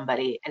call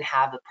somebody and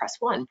have a press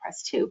 1,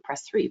 press 2,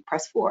 press 3,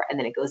 press 4, and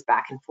then it goes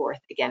back and forth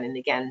again and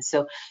again.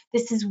 So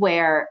this is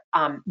where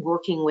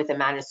working with a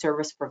managed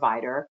service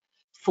provider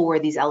for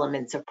these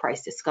elements of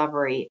price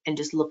discovery and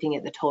just looking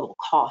at the total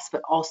cost,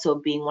 but also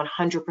being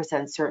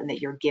 100% certain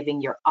that you're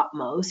giving your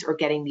utmost or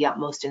getting the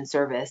utmost in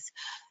service.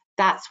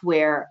 That's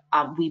where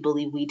we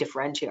believe we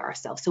differentiate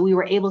ourselves. So we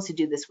were able to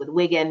do this with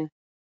Wigan.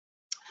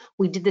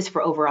 We did this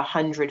for over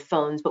 100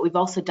 phones, but we've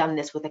also done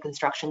this with a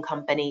construction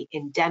company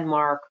in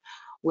Denmark,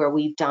 where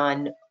we've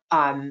done,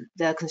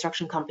 the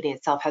construction company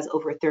itself has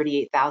over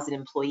 38,000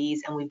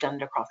 employees, and we've done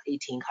it across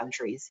 18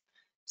 countries.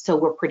 So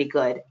we're pretty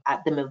good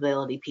at the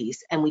mobility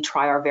piece, and we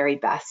try our very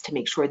best to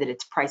make sure that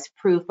it's price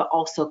approved, but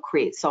also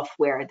create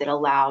software that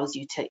allows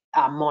you to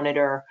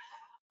monitor,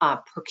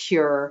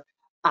 procure,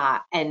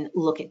 and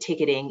look at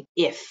ticketing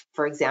if,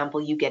 for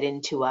example, you get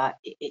into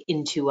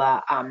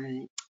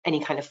any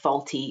kind of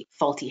faulty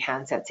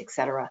handsets,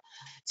 etc.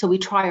 So we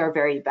try our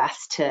very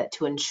best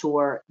to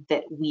ensure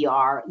that we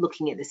are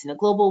looking at this in a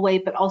global way,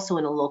 but also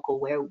in a local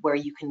way, where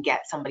you can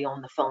get somebody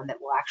on the phone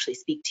that will actually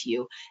speak to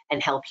you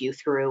and help you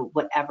through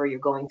whatever you're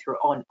going through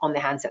on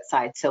the handset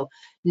side. So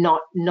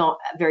not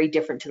very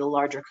different to the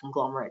larger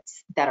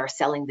conglomerates that are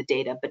selling the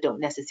data but don't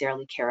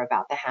necessarily care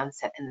about the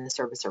handset and the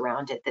service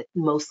around it, that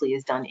mostly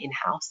is done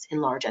in-house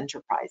in large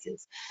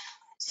enterprises.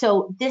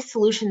 So this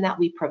solution that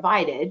we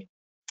provided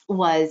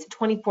was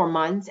 24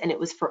 months, and it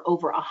was for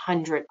over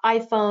 100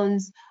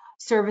 iPhones,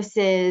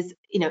 services,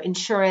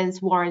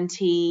 insurance,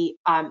 warranty,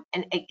 and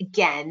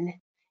again,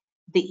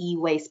 the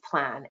e-waste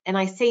plan. And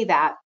I say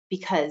that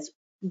because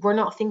we're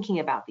not thinking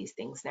about these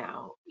things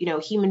now.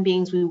 Human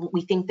beings,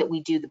 we think that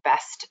we do the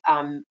best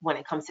when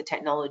it comes to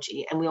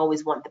technology, and we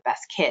always want the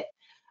best kit,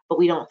 but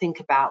we don't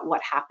think about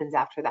what happens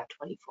after that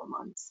 24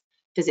 months.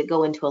 Does it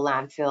go into a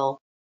landfill?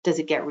 Does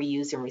it get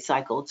reused and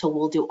recycled? So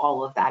we'll do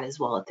all of that as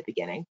well at the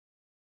beginning.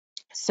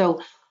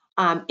 So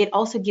it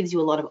also gives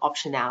you a lot of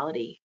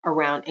optionality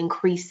around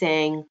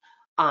increasing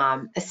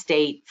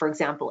estate, for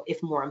example,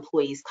 if more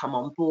employees come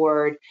on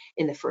board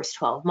in the first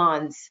 12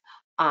 months,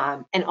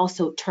 and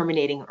also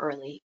terminating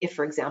early if,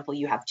 for example,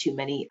 you have too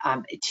many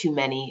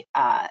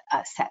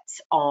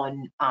sets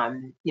on,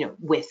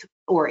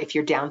 or if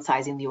you're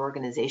downsizing the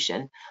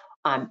organization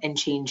and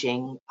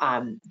changing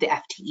the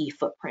FTE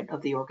footprint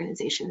of the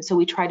organization. So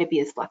we try to be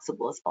as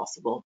flexible as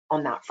possible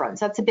on that front.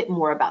 So that's a bit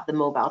more about the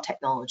mobile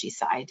technology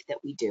side that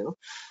we do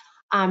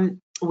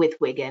with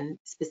Wigan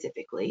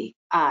specifically.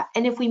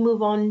 And if we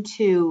move on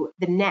to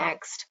the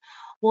next,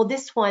 well,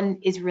 this one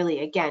is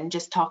really, again,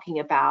 just talking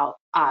about,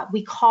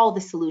 we call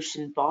the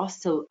solution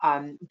BOSS, so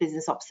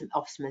business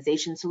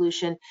optimization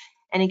solution.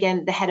 And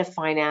again, the head of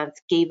finance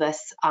gave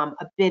us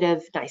a bit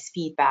of nice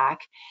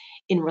feedback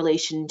in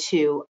relation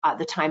to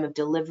the time of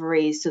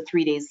delivery. So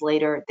 3 days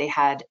later, they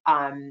had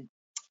all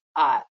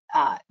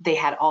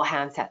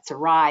handsets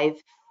arrive,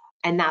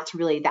 and that's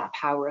really that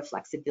power of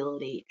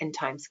flexibility and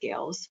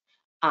timescales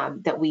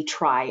that we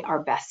try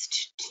our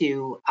best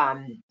to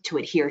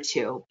adhere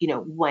to,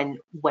 when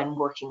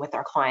working with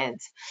our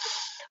clients.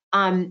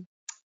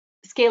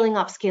 Scaling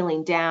up,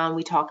 scaling down,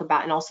 we talk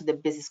about, and also the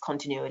business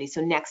continuity.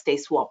 So next day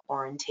swap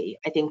warranty.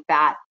 I think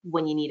that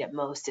when you need it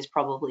most is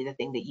probably the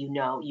thing that you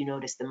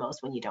notice the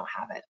most when you don't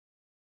have it.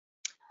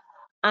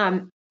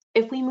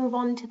 If we move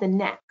on to the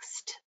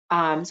next,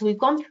 so we've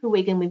gone through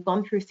Wigan, we've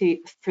gone through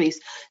Freeze.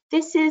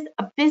 This is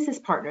a business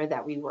partner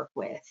that we work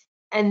with.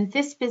 And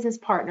this business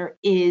partner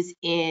is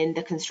in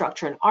the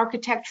construction and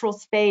architectural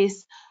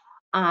space.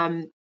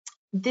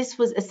 This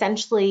was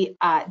essentially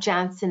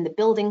Janssen, the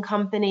building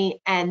company,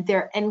 and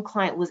their end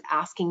client was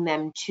asking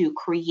them to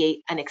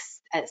create an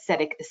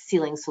aesthetic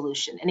ceiling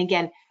solution. And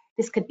again,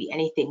 this could be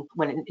anything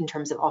in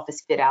terms of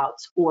office fit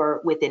outs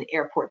or within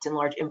airports and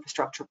large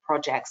infrastructure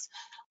projects.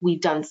 We've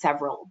done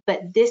several,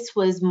 but this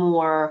was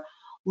more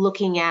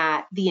looking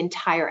at the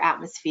entire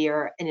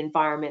atmosphere and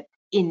environment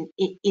in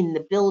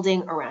the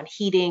building around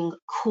heating,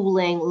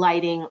 cooling,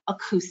 lighting,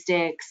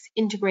 acoustics,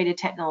 integrated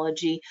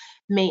technology,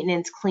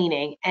 maintenance,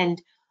 cleaning. And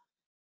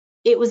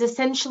it was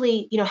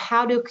essentially,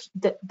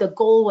 the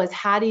goal was,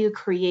 how do you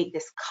create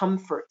this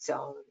comfort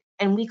zone?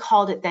 And we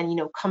called it then,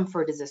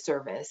 comfort as a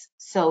service.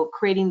 So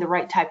creating the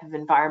right type of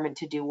environment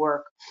to do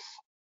work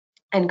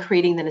and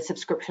creating then a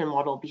subscription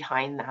model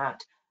behind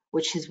that,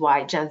 which is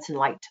why Janssen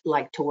liked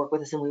to work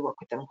with us, and we work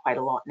with them quite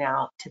a lot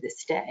now to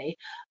this day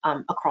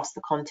across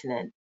the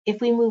continent. If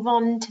we move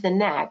on to the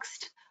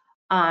next,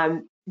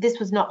 this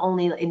was not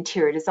only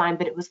interior design,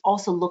 but it was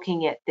also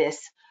looking at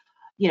this,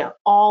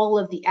 all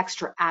of the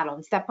extra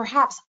add-ons that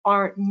perhaps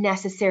aren't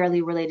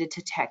necessarily related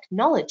to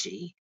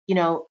technology,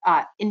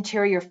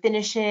 interior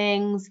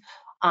finishings,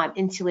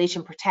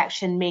 insulation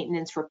protection,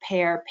 maintenance,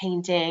 repair,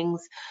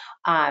 paintings,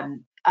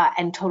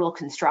 and total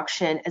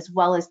construction, as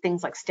well as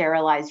things like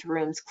sterilized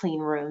rooms, clean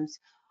rooms.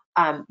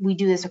 We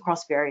do this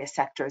across various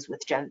sectors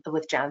with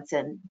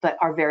Janssen, but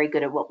are very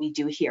good at what we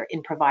do here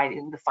in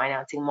providing the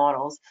financing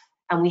models.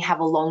 And we have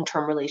a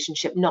long-term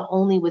relationship, not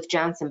only with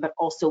Janssen, but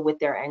also with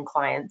their end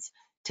clients,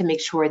 to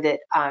make sure that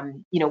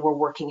we're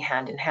working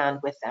hand in hand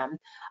with them.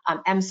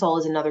 MSOL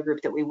is another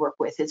group that we work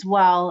with as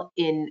well,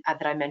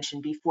 that I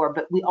mentioned before,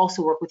 but we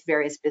also work with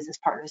various business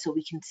partners, so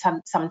we can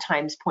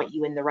sometimes point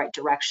you in the right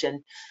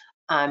direction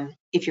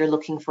if you're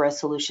looking for a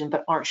solution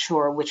but aren't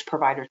sure which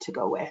provider to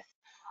go with.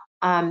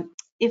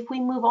 If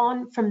we move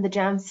on from the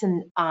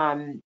Janssen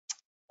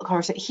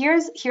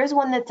conversation, here's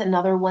one that's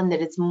another one that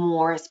is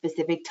more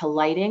specific to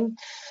lighting.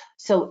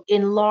 So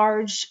in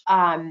large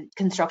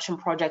construction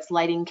projects,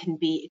 lighting can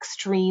be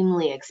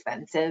extremely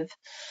expensive.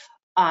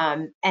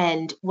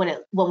 And when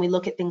we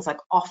look at things like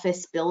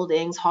office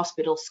buildings,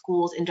 hospitals,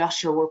 schools,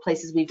 industrial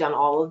workplaces, we've done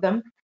all of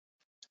them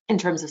in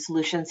terms of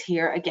solutions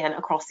here, again,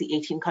 across the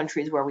 18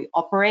 countries where we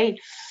operate.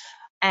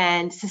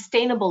 And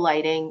sustainable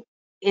lighting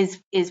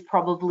is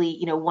probably,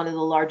 you know, one of the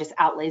largest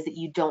outlays that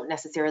you don't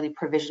necessarily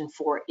provision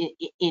for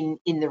in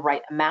the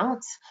right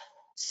amounts.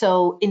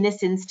 So in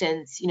this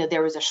instance, you know,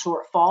 there was a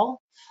shortfall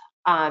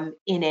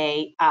in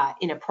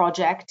a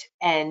project,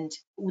 and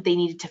they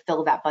needed to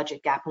fill that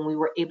budget gap, and we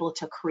were able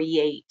to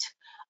create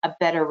a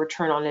better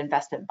return on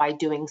investment by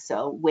doing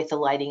so with a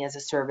lighting as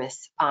a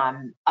service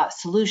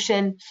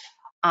solution.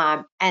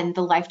 And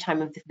the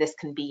lifetime of this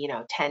can be, you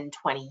know, 10,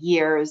 20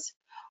 years.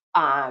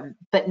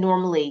 But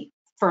normally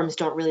firms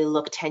don't really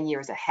look 10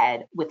 years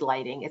ahead with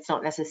lighting. It's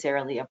not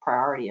necessarily a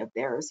priority of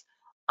theirs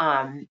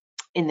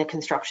in the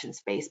construction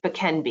space, but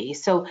can be.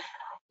 So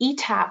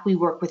ETAP we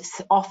work with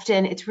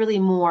often. It's really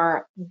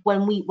more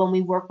when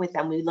we work with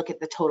them, we look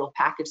at the total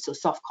package, so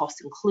soft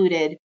costs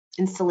included,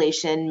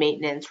 installation,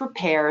 maintenance,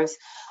 repairs,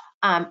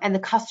 and the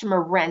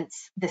customer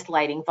rents this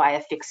lighting via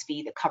fixed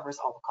fee that covers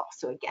all the costs.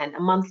 So again, a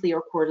monthly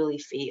or quarterly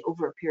fee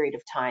over a period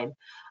of time,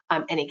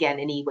 and again,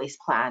 an e-waste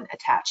plan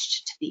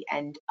attached to the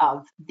end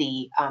of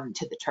the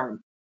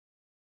term.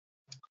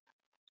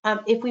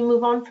 If we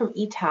move on from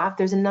ETAP,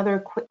 there's another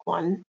quick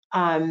one,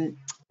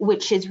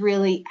 which is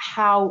really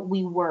how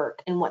we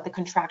work and what the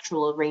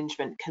contractual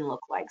arrangement can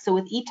look like. So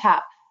with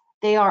ETAP,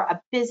 they are a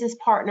business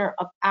partner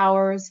of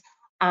ours,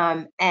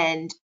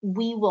 and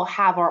we will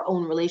have our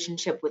own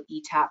relationship with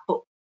ETAP,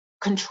 but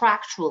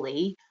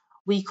contractually,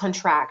 we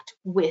contract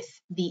with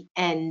the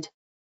end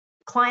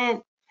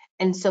client.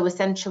 And so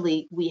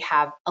essentially we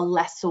have a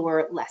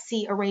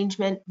lessor-lessee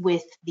arrangement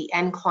with the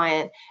end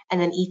client,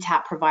 and then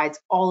ETAP provides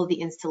all of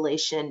the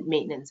installation,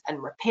 maintenance,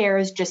 and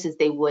repairs, just as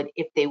they would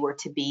if they were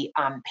to be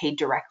paid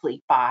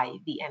directly by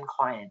the end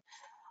client.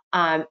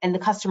 And the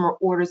customer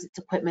orders its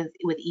equipment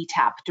with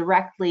ETAP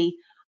directly,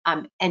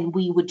 and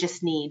we would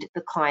just need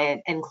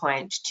the end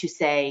client to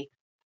say,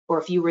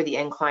 or if you were the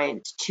end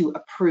client, to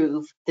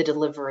approve the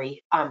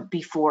delivery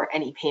before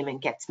any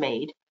payment gets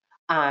made.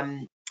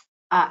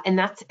 And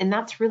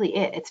that's really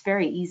it. It's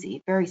very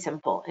easy, very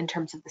simple in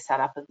terms of the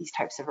setup of these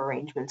types of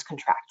arrangements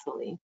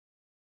contractually.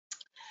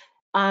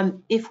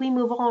 If we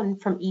move on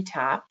from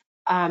ETAP,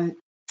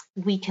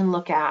 we can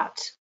look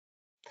at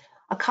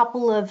a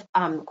couple of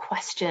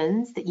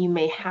questions that you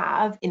may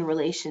have in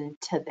relation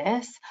to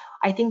this.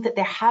 I think that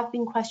there have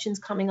been questions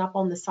coming up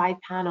on the side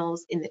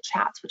panels in the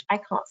chats, which I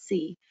can't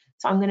see.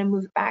 So I'm going to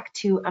move back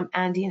to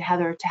Andy and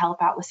Heather to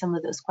help out with some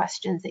of those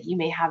questions that you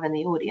may have in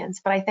the audience.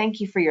 But I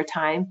thank you for your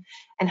time,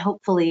 and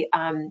hopefully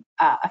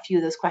a few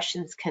of those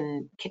questions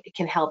can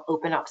help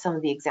open up some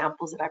of the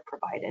examples that I've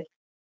provided.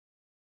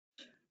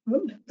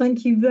 Well,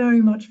 thank you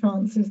very much,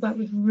 Frances. That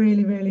was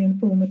really, really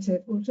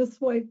informative. We'll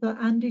just wait for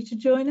Andy to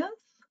join us.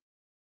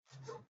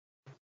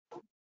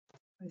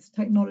 Is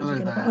technology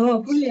going to...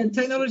 Oh, brilliant.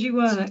 Technology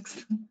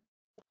works.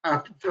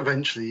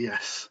 Eventually,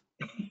 yes.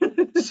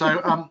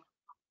 So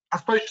I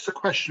suppose it's a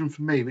question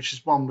for me, which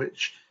is one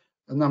which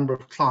a number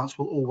of clients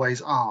will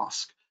always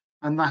ask,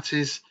 and that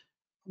is,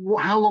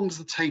 how long does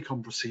the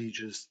take-on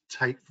procedures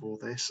take for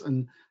this,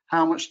 and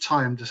how much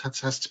time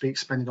has to be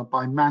expended on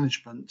by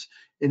management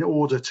in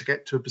order to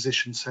get to a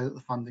position so that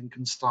the funding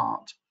can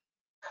start?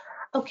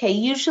 Okay,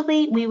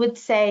 usually we would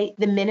say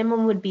the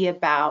minimum would be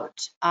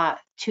about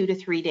 2 to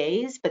 3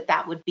 days, but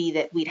that would be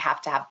that we'd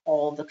have to have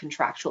all the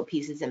contractual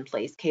pieces in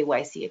place,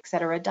 KYC, et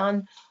cetera,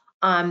 done.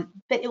 But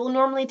it will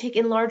normally take,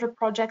 in larger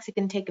projects, it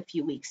can take a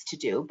few weeks to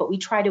do, but we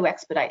try to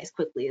expedite as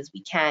quickly as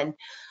we can.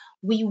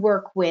 We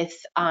work with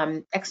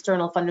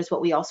external funders, but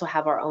we also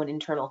have our own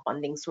internal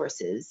funding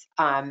sources,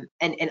 and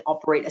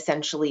operate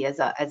essentially as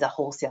a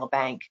wholesale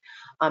bank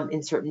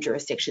in certain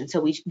jurisdictions. So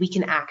we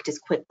can act as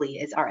quickly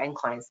as our end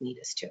clients need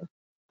us to.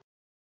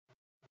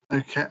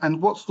 Okay,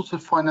 and what sort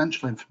of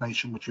financial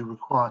information would you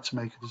require to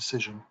make a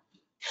decision?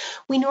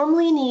 We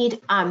normally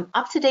need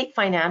up-to-date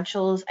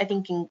financials. I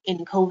think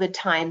in COVID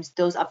times,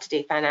 those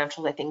up-to-date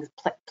financials, I think,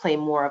 play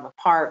more of a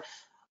part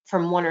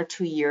from 1 or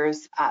 2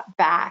 years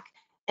back.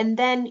 And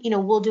then, you know,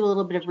 we'll do a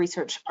little bit of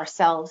research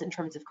ourselves in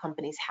terms of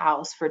company's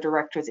house for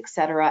directors, et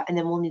cetera. And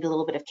then we'll need a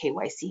little bit of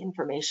KYC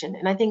information.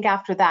 And I think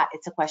after that,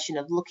 it's a question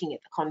of looking at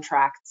the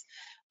contracts,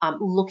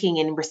 looking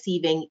and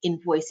receiving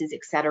invoices,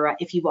 et cetera.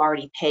 If you've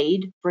already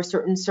paid for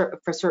certain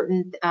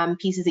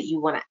pieces that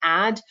you want to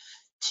add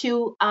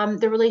to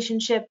the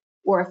relationship,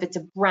 or if it's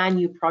a brand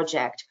new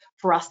project,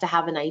 for us to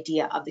have an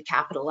idea of the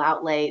capital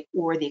outlay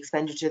or the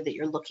expenditure that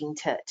you're looking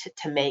to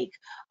make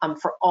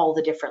for all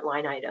the different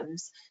line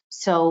items.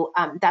 So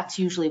that's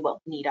usually what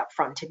we need up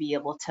front to be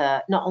able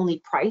to not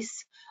only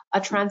price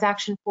a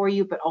transaction for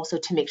you, but also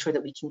to make sure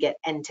that we can get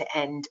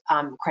end-to-end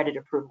credit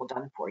approval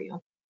done for you.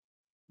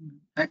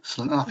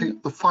 Excellent. And I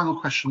think the final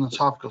question that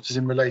I've got is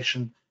in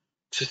relation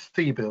to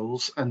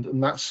CBILS,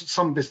 and that's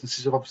some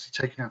businesses have obviously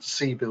taken out a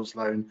CBILS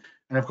loan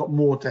and have got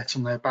more debt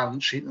on their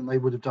balance sheet than they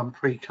would have done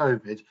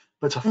pre-COVID,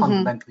 but are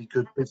fundamentally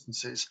good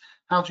businesses.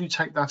 How do you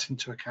take that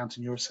into account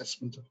in your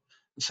assessment of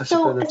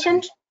accessibility?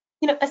 So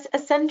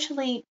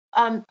essentially,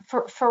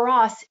 for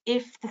us,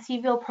 if the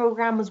CBIL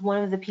program was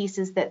one of the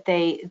pieces that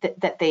they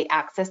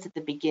accessed at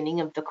the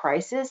beginning of the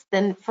crisis,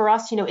 then for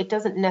us, it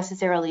doesn't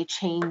necessarily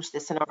change the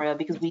scenario,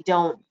 because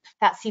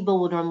that CBIL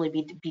will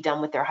normally be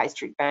done with their high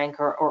street bank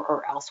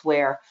or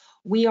elsewhere.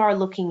 We are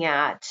looking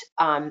at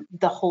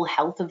the whole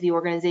health of the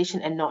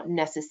organization and not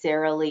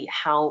necessarily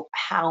how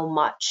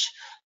much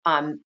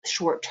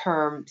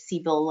short-term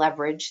CBIL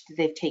leverage that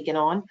they've taken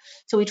on.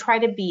 So we try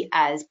to be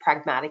as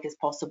pragmatic as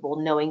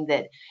possible, knowing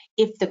that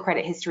if the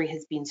credit history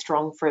has been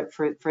strong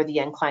for the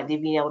end client, they've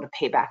been able to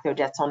pay back their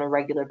debts on a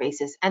regular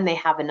basis, and they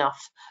have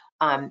enough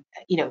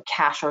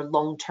cash or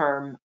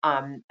long-term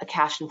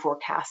cash and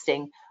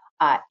forecasting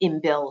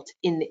inbuilt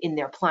in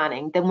their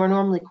planning, then we're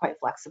normally quite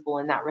flexible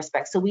in that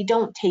respect. So we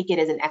don't take it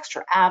as an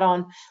extra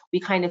add-on.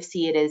 We kind of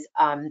see it as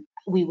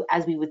we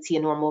would see a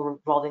normal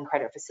revolving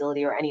credit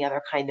facility or any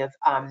other kind of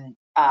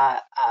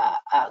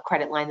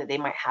credit line that they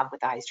might have with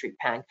the high street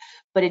bank,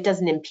 but it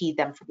doesn't impede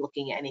them from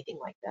looking at anything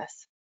like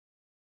this.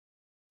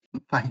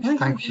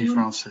 Thank you,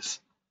 Frances.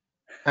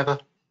 Heather?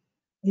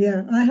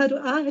 Yeah, I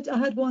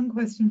had one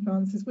question,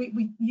 Frances.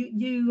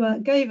 You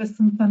gave us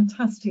some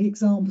fantastic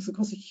examples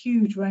across a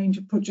huge range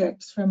of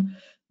projects, from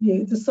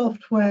the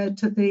software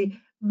to the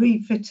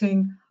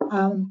refitting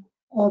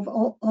of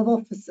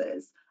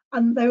offices,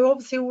 and they're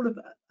obviously all of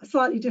a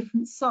slightly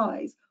different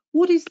size.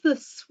 What is the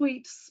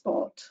sweet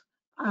spot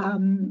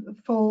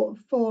for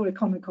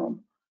Econocom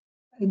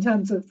in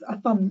terms of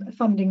a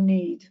funding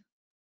need?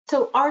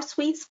 So our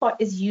sweet spot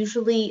is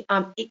usually,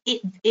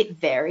 it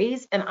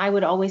varies, and I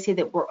would always say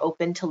that we're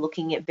open to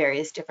looking at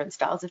various different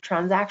styles of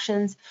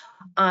transactions.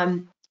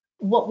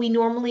 What we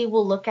normally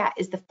will look at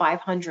is the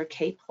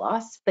 500K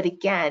plus, but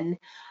again,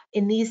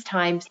 in these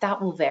times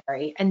that will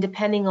vary, and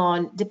depending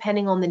on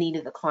the need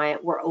of the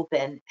client, we're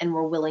open and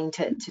we're willing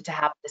to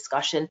have a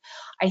discussion.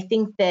 I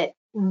think that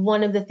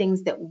one of the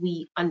things that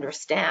we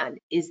understand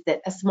is that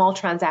a small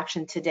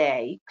transaction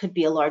today could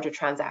be a larger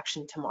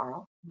transaction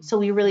tomorrow. So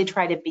we really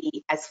try to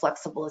be as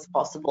flexible as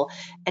possible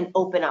and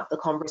open up the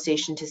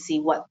conversation to see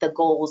what the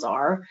goals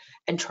are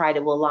and try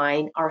to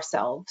align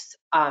ourselves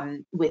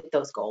with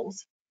those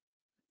goals.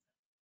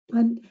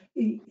 And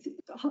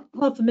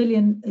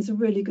 $500,000 is a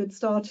really good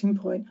starting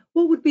point.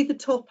 What would be the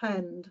top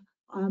end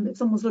if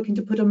someone's looking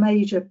to put a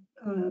major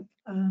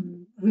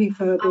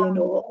refurb in?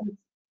 Or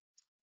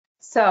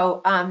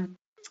so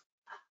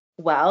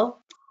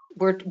well,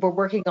 we're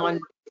working on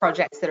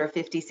projects that are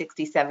 50,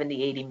 60,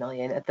 70, 80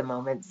 million at the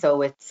moment,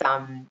 so it's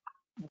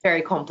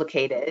very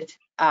complicated.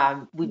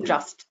 We've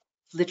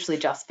literally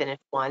just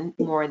finished one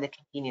more in the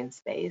convenience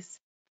space.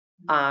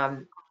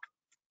 And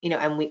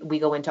we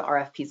go into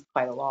RFPs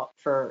quite a lot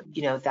for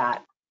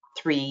that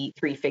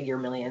three-figure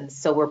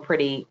millions. So we're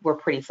pretty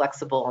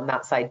flexible on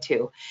that side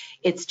too.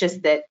 It's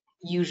just that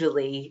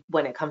usually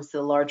when it comes to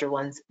the larger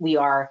ones,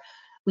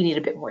 we need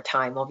a bit more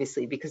time,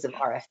 obviously, because of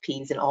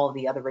RFPs and all of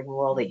the other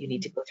rigmarole that you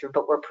need to go through.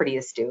 But we're pretty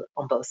astute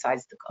on both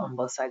sides of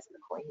the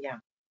coin. Yeah.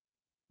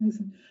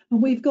 And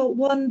we've got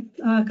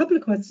a couple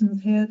of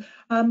questions here.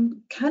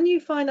 Can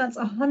you finance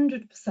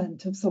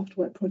 100% of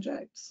software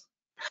projects?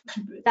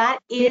 That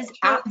is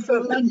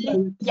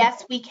absolutely,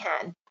 yes, we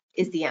can,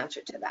 is the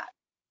answer to that.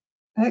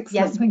 Excellent,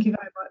 yes. Thank you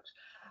very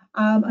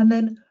much. And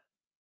then,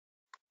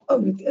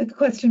 a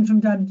question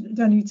from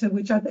Danuta,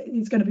 which I think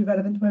is going to be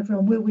relevant to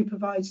everyone. Will we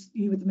provide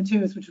you with the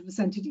materials which were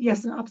presented?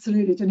 Yes,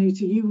 absolutely,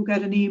 Danuta. You will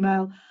get an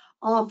email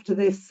after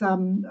this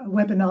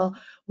webinar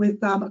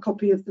with a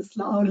copy of the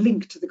slide, or a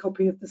link to the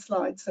copy of the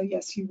slides. So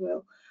yes, you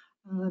will.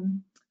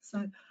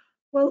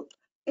 Well,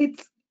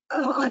 it's.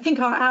 I think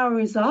our hour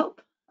is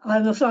up.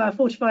 Sorry, our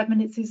 45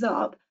 minutes is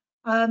up.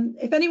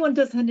 If anyone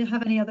does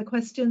have any other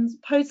questions,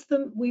 post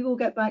them. We will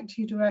get back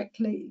to you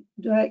directly.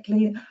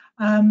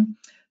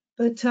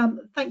 But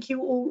thank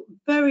you all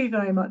very,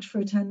 very much for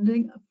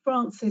attending.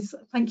 Frances,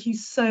 thank you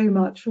so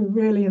much for a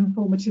really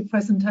informative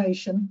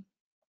presentation.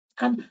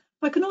 And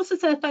I can also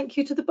say a thank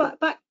you to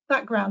the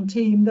background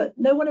team that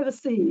no one ever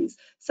sees.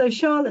 So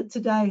Charlotte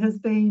today has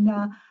been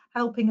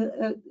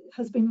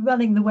has been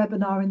running the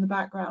webinar in the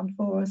background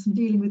for us and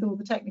dealing with all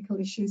the technical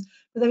issues.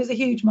 But there was a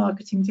huge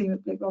marketing team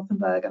at Blick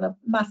Rothenberg, and a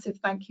massive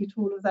thank you to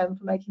all of them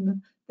for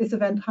making this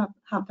event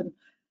happen.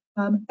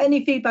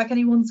 Any feedback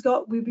anyone's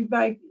got, we'd be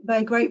very,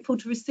 very grateful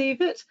to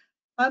receive it.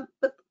 But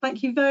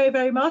thank you very,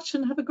 very much,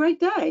 and have a great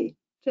day.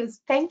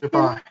 Cheers. Thank you.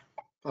 Goodbye.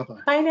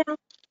 Bye-bye. Bye now.